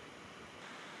 boyfriend?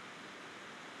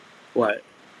 What?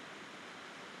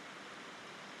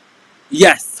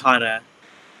 Yes, Hana.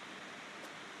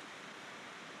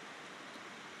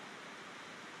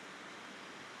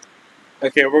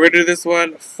 Okay, we're gonna do this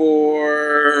one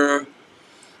for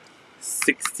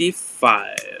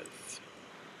 65.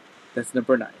 That's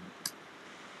number 9.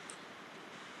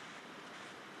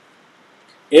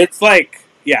 It's like,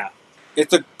 yeah,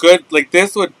 it's a good, like,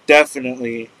 this would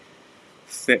definitely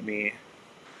fit me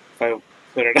if I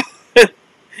put it on,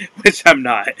 which I'm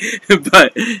not.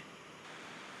 But,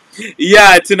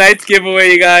 yeah, tonight's giveaway,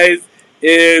 you guys,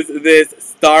 is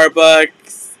this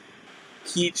Starbucks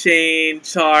keychain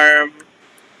charm.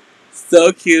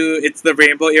 So cute. It's the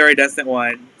rainbow iridescent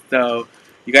one. So,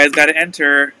 you guys gotta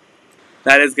enter.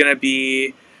 That is gonna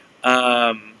be,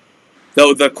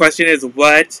 so the question is,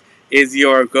 what is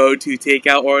your go-to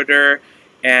takeout order?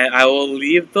 And I will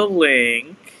leave the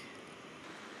link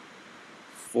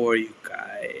for you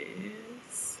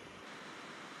guys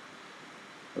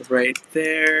right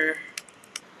there.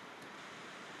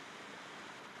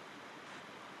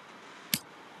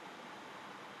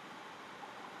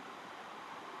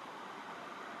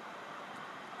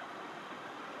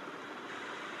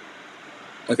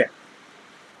 Okay.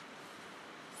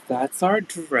 That's our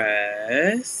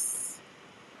dress.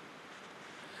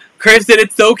 Kristen,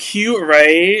 it's so cute,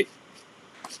 right?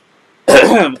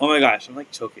 Oh my gosh, I'm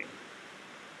like choking.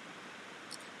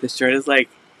 This shirt is like,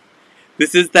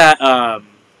 this is that,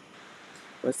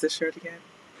 what's this shirt again?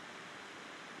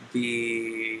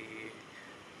 The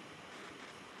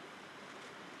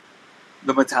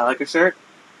Metallica shirt?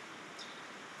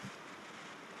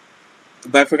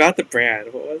 But I forgot the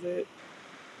brand. What was it?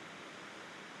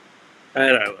 I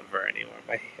don't remember anymore.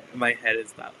 My head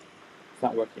is not, it's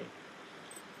not working.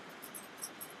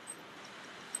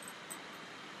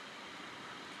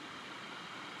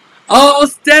 Oh,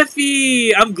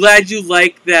 Steffi! I'm glad you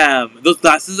like them. Those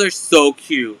glasses are so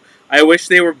cute. I wish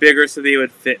they were bigger so they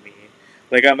would fit me.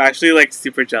 Like, I'm actually, like,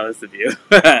 super jealous of you.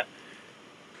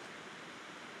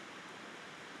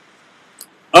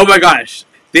 Oh my gosh.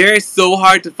 They're so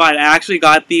hard to find. I actually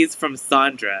got these from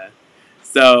Sandra.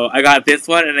 So, I got this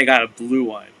one and I got a blue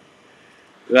one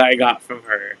that I got from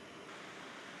her.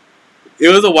 It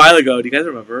was a while ago. Do you guys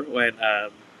remember when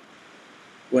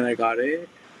I got it?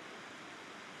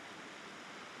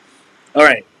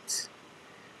 Alright.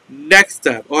 Next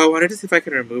up. Oh, I wanted to see if I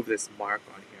can remove this mark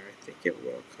on here. I think it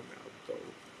will come out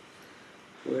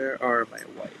though. Where are my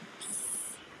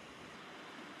wipes?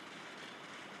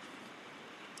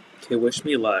 Okay, wish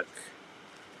me luck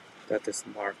that this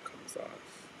mark comes off.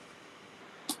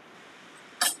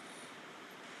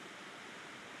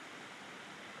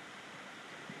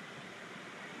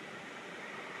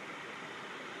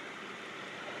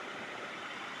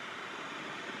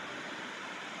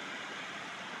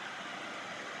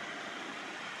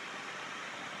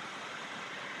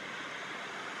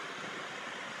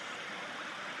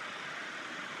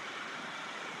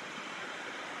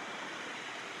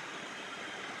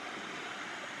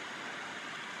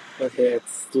 Okay,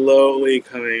 it's slowly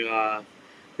coming off.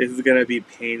 This is gonna be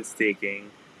painstaking.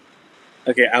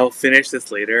 Okay, I'll finish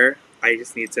this later. I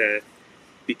just need to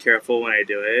be careful when I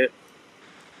do it.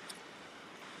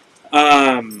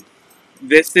 Um,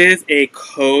 this is a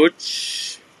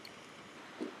Coach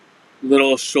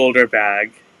little shoulder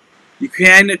bag. You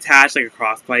can attach like a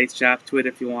crossbody strap to it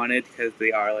if you wanted, because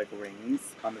they are like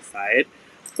rings on the side.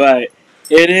 But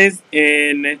it is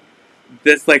in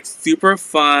this like super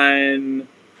fun,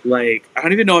 like I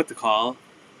don't even know what to call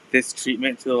this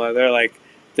treatment to the leather. Like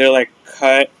they're like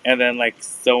cut and then like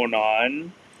sewn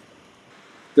on.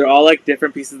 They're all like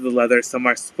different pieces of leather. Some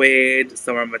are suede,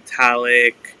 some are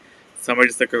metallic, some are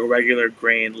just like a regular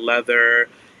grain leather,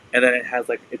 and then it has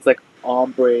like it's like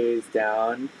ombres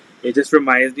down. It just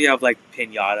reminds me of like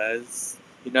pinatas,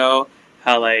 you know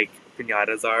how like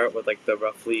pinatas are with like the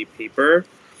roughly paper.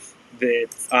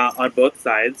 That's on both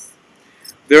sides.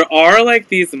 There are like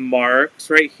these marks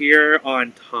right here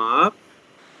on top.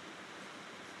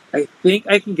 I think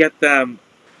I can get them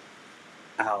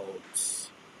out.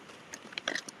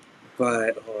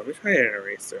 But hold on, let me try an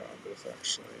eraser on this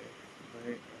actually.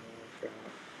 Might work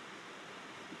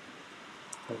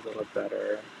out a little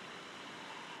better.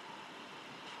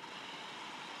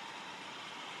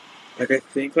 Like I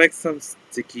think like some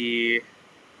sticky.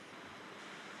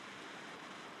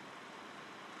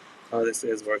 Oh, this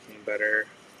is working better.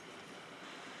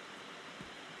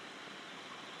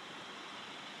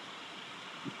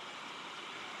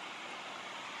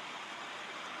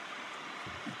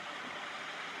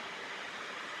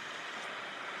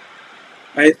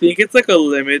 I think it's like a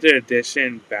limited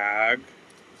edition bag.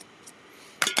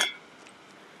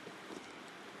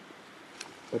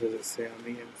 What does it say on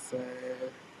the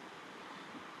inside?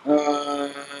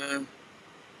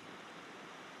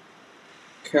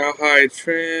 Cowhide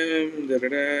trim. Da da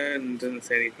da. And doesn't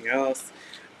say anything else.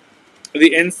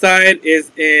 The inside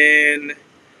is in.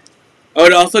 Oh,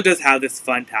 it also does have this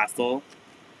fun tassel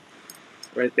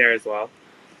right there as well.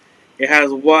 It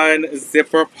has one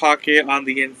zipper pocket on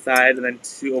the inside and then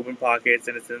two open pockets,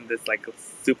 and it's in this like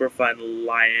super fun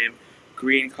lime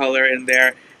green color in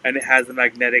there, and it has a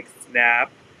magnetic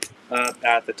snap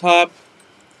at the top.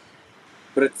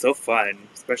 But it's so fun,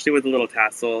 especially with the little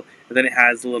tassel, and then it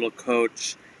has a little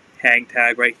Coach hang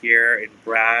tag right here in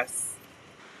brass.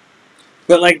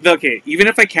 But like, okay, even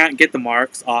if I can't get the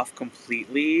marks off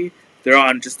completely, they're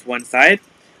on just one side.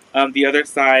 The other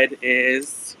side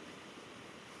is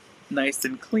nice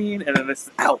and clean, and then this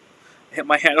is ow, hit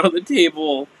my head on the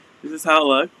table. This is how it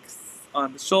looks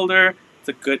on the shoulder. It's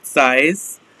a good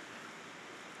size.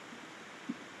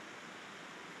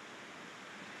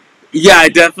 Yeah,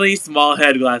 definitely small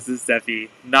head glasses, Steffi.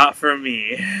 Not for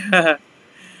me.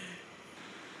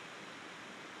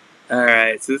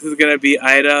 Alright, so this is gonna be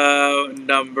item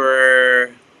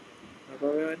number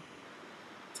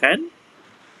 10?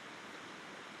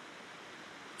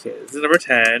 Okay, this is number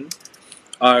 10.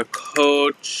 Our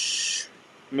Coach,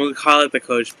 we'll call it the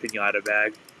Coach Pinata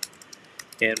bag.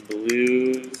 In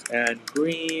blues and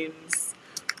greens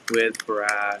with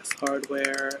brass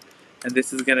hardware. And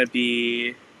this is gonna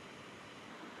be.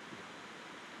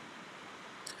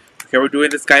 Okay, we're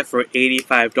doing this guy for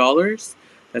 $85.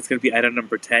 That's gonna be item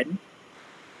number 10.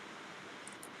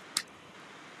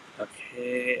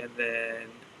 Okay, and then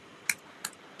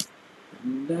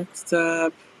next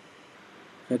up,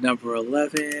 at number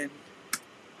 11.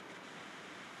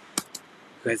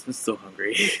 You guys, I'm so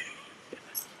hungry.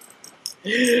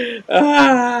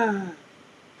 Ah!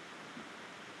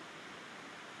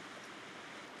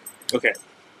 Okay,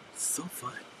 so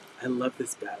fun. I love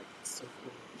this bag. It's so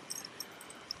cool.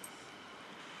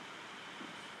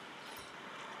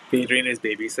 Adrian is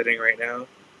babysitting right now,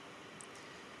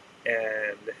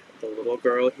 and the little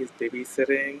girl he's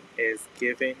babysitting is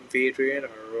giving Adrian a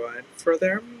run for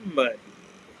their money.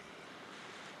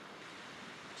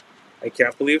 I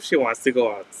can't believe she wants to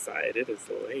go outside. It is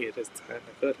late. It's time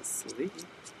to go to sleep.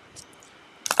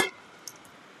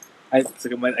 I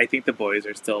think the boys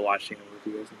are still watching a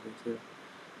movie or something too.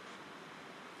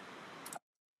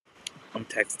 I'm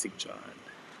texting John.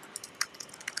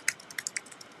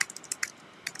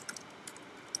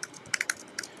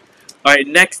 Alright,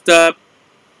 next up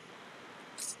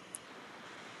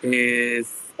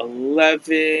is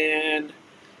 11.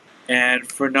 And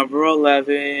for number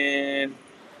 11,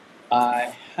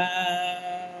 I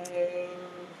have...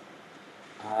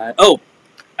 I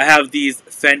have these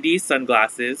Fendi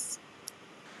sunglasses.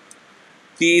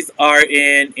 These are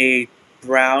in a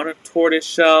brown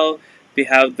tortoiseshell. They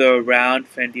have the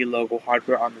round Fendi logo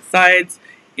hardware on the sides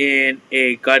in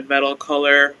a gunmetal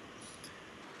color.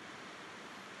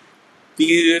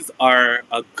 These are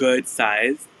a good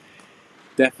size.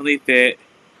 Definitely fit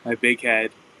my big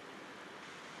head.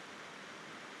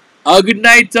 Good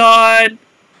night, Dawn!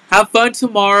 Have fun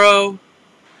tomorrow!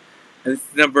 And this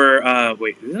is number, is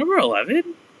it number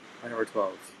 11? Or number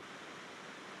 12?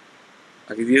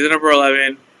 Okay, these are number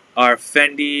 11. Are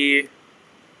Fendi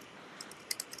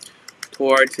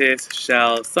tortoise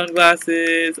shell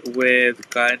sunglasses with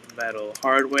gunmetal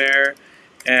hardware.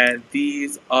 And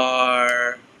these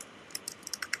are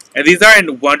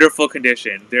in wonderful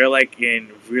condition. They're like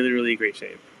in really, really great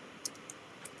shape.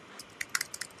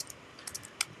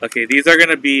 Okay, these are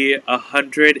gonna be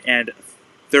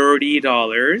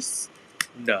 $130.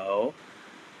 No.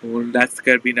 That's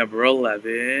gonna be number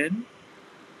 11.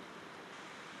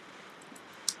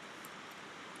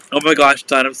 Oh my gosh,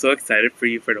 Don, I'm so excited for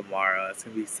you for tomorrow. It's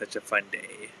gonna be such a fun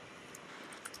day.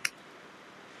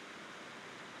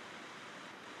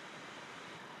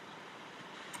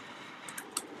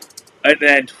 And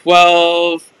then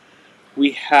 12,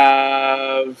 we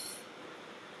have...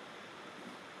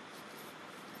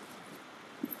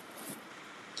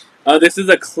 this is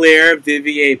a Claire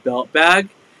Vivier belt bag.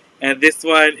 And this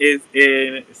one is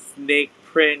in snake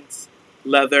print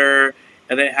leather.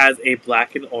 And then it has a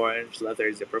black and orange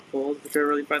leather zipper pulls, which are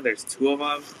really fun. There's 2 of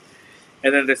them.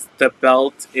 And then the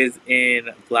belt is in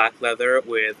black leather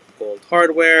with gold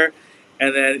hardware.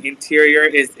 And then interior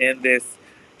is in this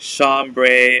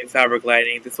chambray fabric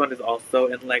lining. This one is also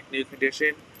in like new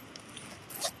condition.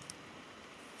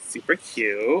 Super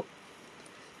cute.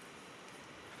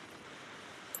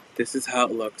 This is how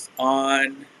it looks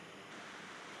on.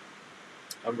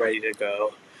 I'm ready to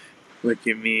go. Look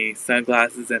at me.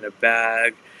 Sunglasses and a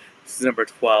bag. This is number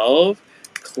 12.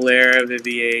 Claire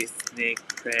Vivier snake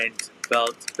print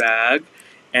belt bag.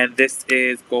 And this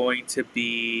is going to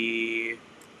be...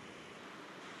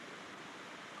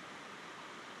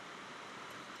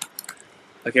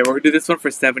 Okay, we're going to do this one for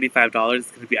 $75.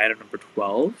 It's going to be item number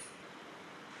 12.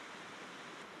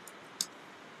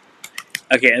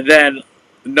 Okay, and then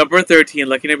number 13,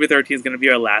 lucky number 13 is going to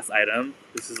be our last item.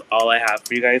 This is all I have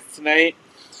for you guys tonight.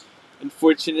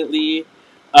 Unfortunately,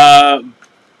 oh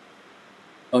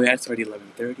yeah, it's already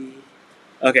 11:30.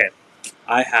 Okay,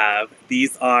 I have,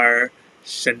 these are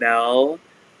Chanel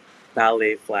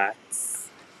ballet flats.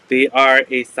 They are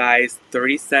a size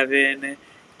 37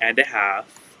 and a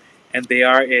half. And they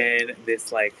are in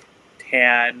this like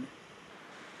tan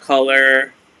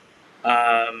color.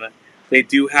 They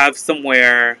do have some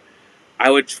wear.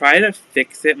 I would try to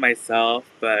fix it myself,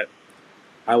 but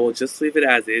I will just leave it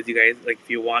as is. You guys, like, if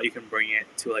you want, you can bring it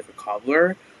to like a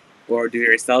cobbler or do it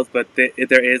yourself. But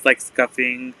there is like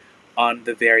scuffing on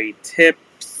the very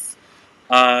tips.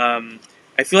 I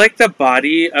feel like the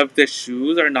body of the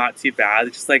shoes are not too bad.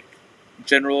 It's just like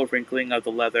general wrinkling of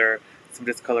the leather, some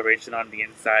discoloration on the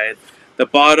inside. The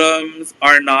bottoms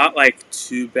are not like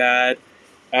too bad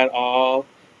at all,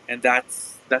 and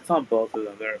that's on both of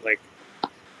them. They're like,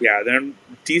 yeah, they're in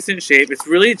decent shape. It's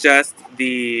really just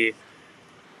the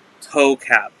toe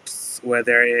caps where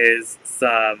there is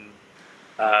some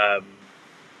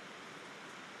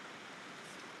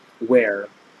wear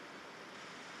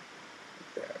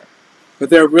there. But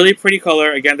they're a really pretty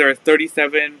color. Again, they're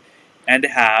 37 and a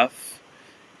half.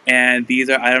 And these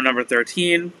are item number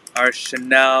 13, our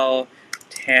Chanel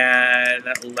tan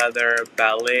leather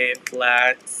ballet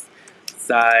flats,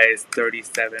 size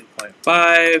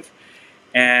 37.5.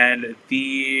 And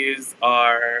these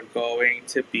are going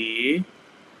to be...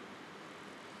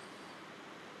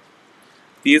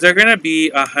 These are going to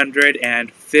be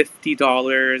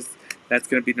 $150. That's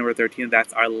going to be number 13.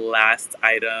 That's our last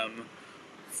item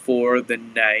for the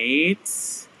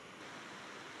night.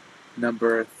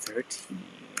 Number 13.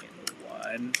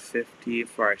 $150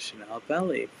 for our Chanel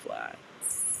ballet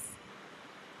flats.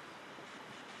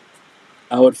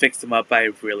 I would fix them up, but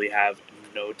I really have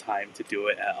no time to do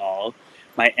it at all.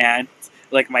 My aunt,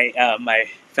 like my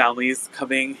family's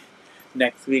coming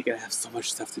next week, and I have so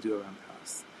much stuff to do around the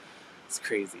house. It's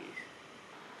crazy.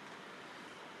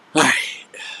 Alright.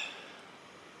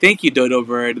 Thank you, Dodo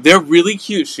Bird. They're really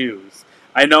cute shoes.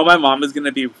 I know my mom is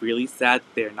gonna be really sad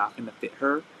that they're not gonna fit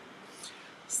her.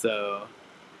 So,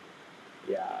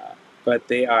 yeah. But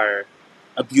they are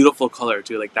a beautiful color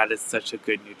too. Like that is such a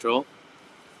good neutral.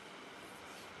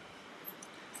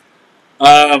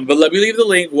 But let me leave the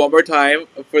link one more time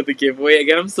for the giveaway.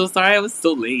 Again, I'm so sorry I was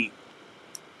so late.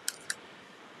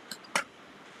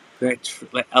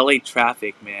 Like LA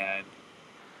traffic, man.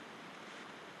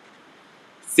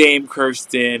 Same,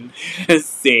 Kirsten.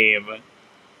 Same.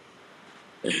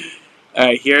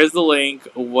 Alright, here's the link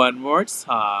one more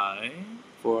time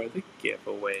for the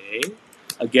giveaway.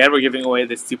 Again, we're giving away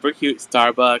this super cute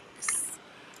Starbucks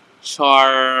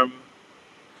charm.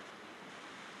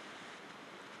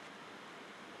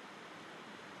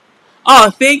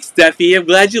 Oh, thanks, Steffi. I'm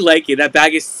glad you like it. That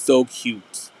bag is so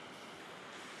cute.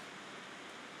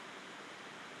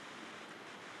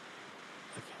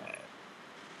 Okay.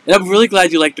 And I'm really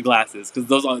glad you like the glasses because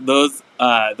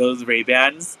those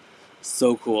Ray-Bans,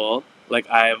 so cool. Like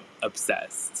I'm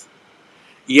obsessed.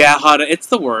 Yeah, Hana, it's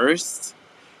the worst.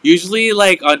 Usually,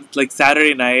 like on like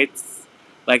Saturday nights,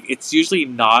 like it's usually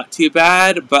not too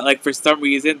bad, but like for some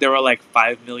reason there were like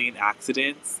 5 million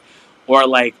accidents, or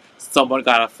like someone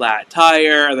got a flat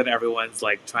tire, and then everyone's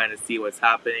like trying to see what's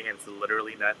happening, and it's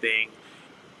literally nothing.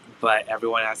 But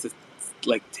everyone has to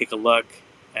like take a look,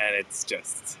 and it's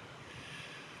just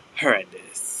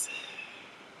horrendous.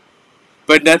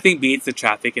 But nothing beats the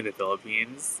traffic in the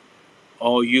Philippines.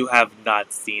 Oh, you have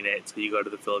not seen it till you go to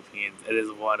the Philippines. It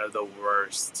is one of the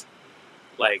worst,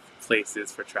 like,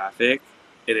 places for traffic.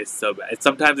 It is so bad.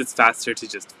 Sometimes it's faster to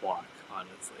just walk,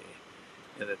 honestly,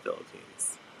 in the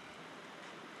Philippines.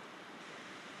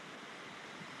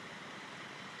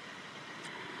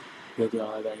 You're the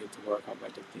only that I need to work on my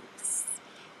techniques.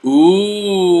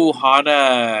 Ooh,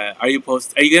 Hana, are you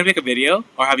gonna make a video,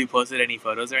 or have you posted any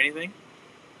photos or anything?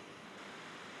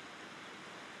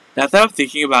 Now that I'm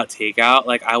thinking about takeout,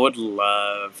 like I would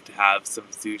love to have some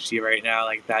sushi right now.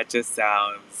 Like that just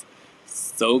sounds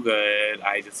so good.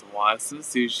 I just want some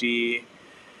sushi.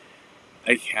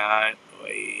 I can't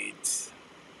wait.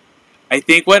 I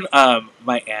think when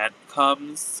my aunt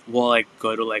comes, we'll like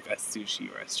go to like a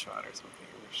sushi restaurant or something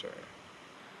for sure.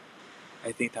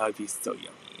 I think that would be so yummy.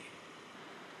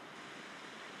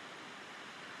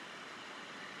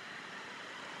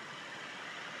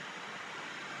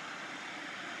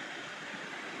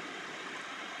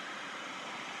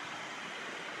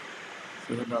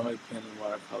 So the normally pen and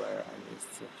watercolor I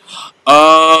used to.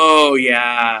 Oh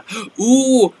yeah.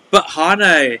 Ooh, but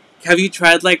Hana, have you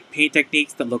tried like paint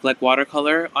techniques that look like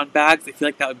watercolor on bags? I feel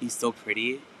like that would be so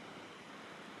pretty.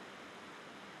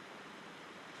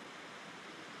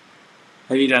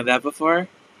 Have you done that before?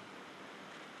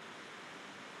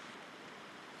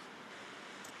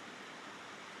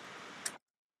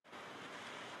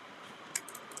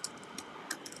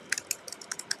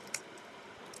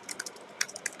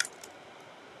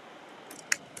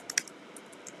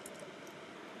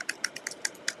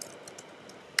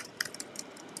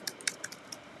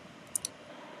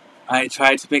 I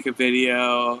tried to make a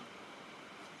video.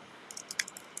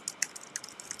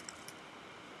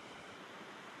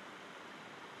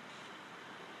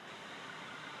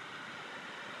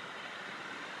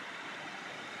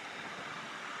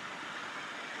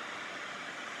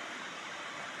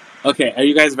 Okay, are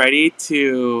you guys ready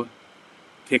to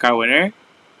pick our winner?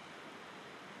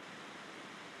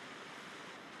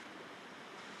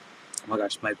 Oh my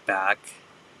gosh, my back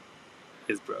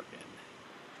is broken.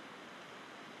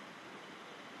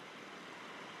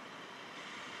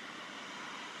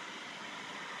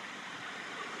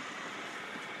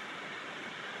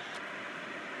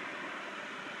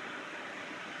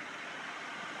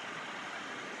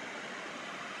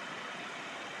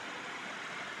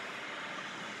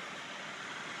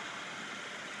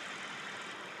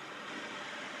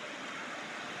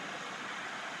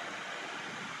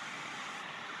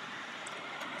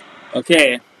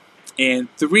 Okay, in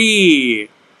 3,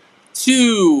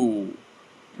 2,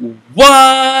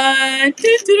 1.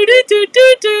 Do, do, do, do,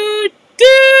 do, do,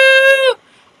 do.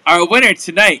 Our winner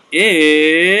tonight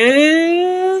is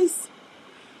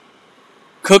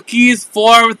Cookies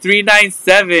Form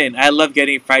 397. I love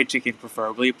getting fried chicken,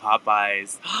 preferably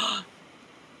Popeyes. I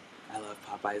love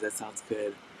Popeyes. That sounds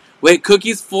good. Wait,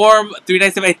 Cookies Form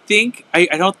 397.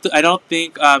 I don't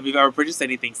think you've ever purchased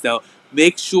anything. So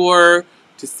make sure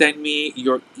to send me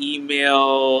your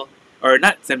email, or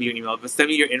not send me your email, but send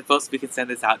me your info so we can send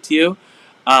this out to you.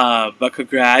 But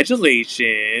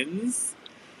congratulations.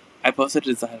 I posted a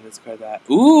design on Discord that.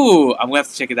 Ooh, I'm gonna have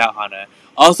to check it out, Hana.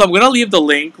 Also, I'm gonna leave the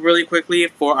link really quickly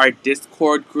for our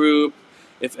Discord group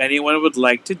if anyone would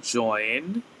like to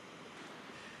join.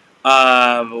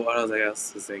 What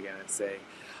else was I gonna say?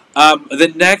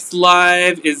 The next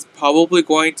live is probably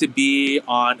going to be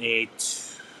on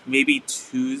maybe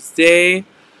Tuesday,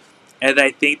 and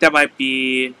I think that might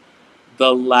be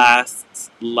the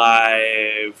last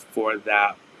live for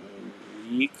that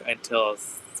week until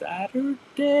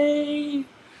Saturday,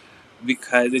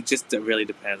 because it just really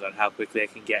depends on how quickly I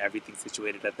can get everything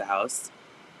situated at the house.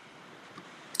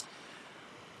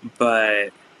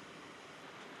 But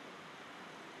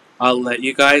I'll let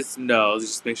you guys know.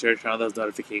 Just make sure to turn on those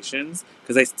notifications,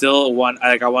 because I still want,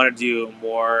 I want to do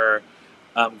more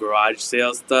garage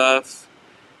sale stuff.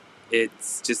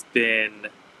 It's just been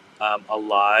a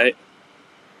lot.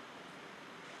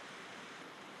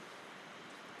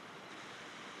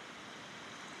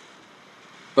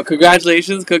 But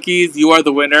congratulations, Cookies! You are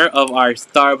the winner of our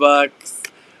Starbucks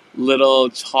little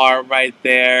charm right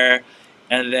there.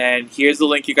 And then here's the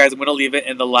link, you guys. I'm gonna leave it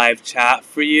in the live chat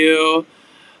for you.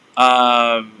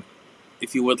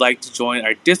 If you would like to join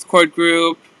our Discord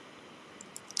group.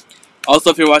 Also,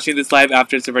 if you're watching this live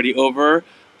after it's already over,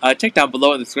 check down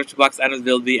below in the description box. Items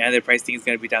availability and their pricing is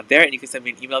going to be down there. And you can send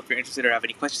me an email if you're interested or have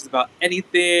any questions about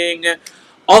anything.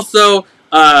 Also,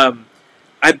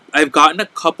 I've gotten a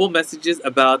couple messages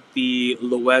about the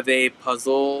Loewe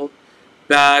puzzle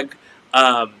bag.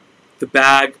 The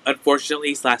bag,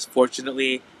 unfortunately /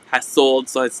 fortunately, has sold,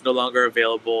 so it's no longer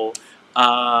available.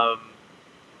 And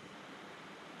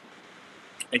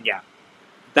yeah,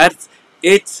 that's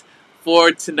it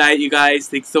for tonight, you guys.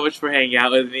 Thanks so much for hanging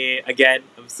out with me. Again,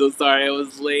 I'm so sorry I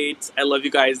was late. I love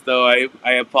you guys, though.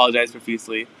 I apologize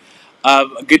profusely.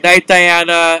 Good night,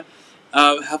 Diana.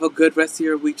 Have a good rest of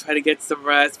your week. Try to get some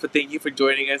rest. But thank you for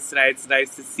joining us tonight. It's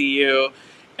nice to see you.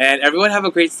 And everyone have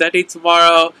a great Sunday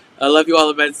tomorrow. I love you all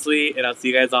immensely. And I'll see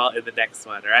you guys all in the next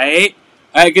one, alright?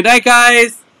 Alright, good night,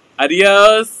 guys.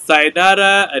 Adios.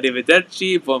 Sayonara.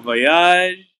 Arrivederci. Bon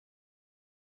voyage.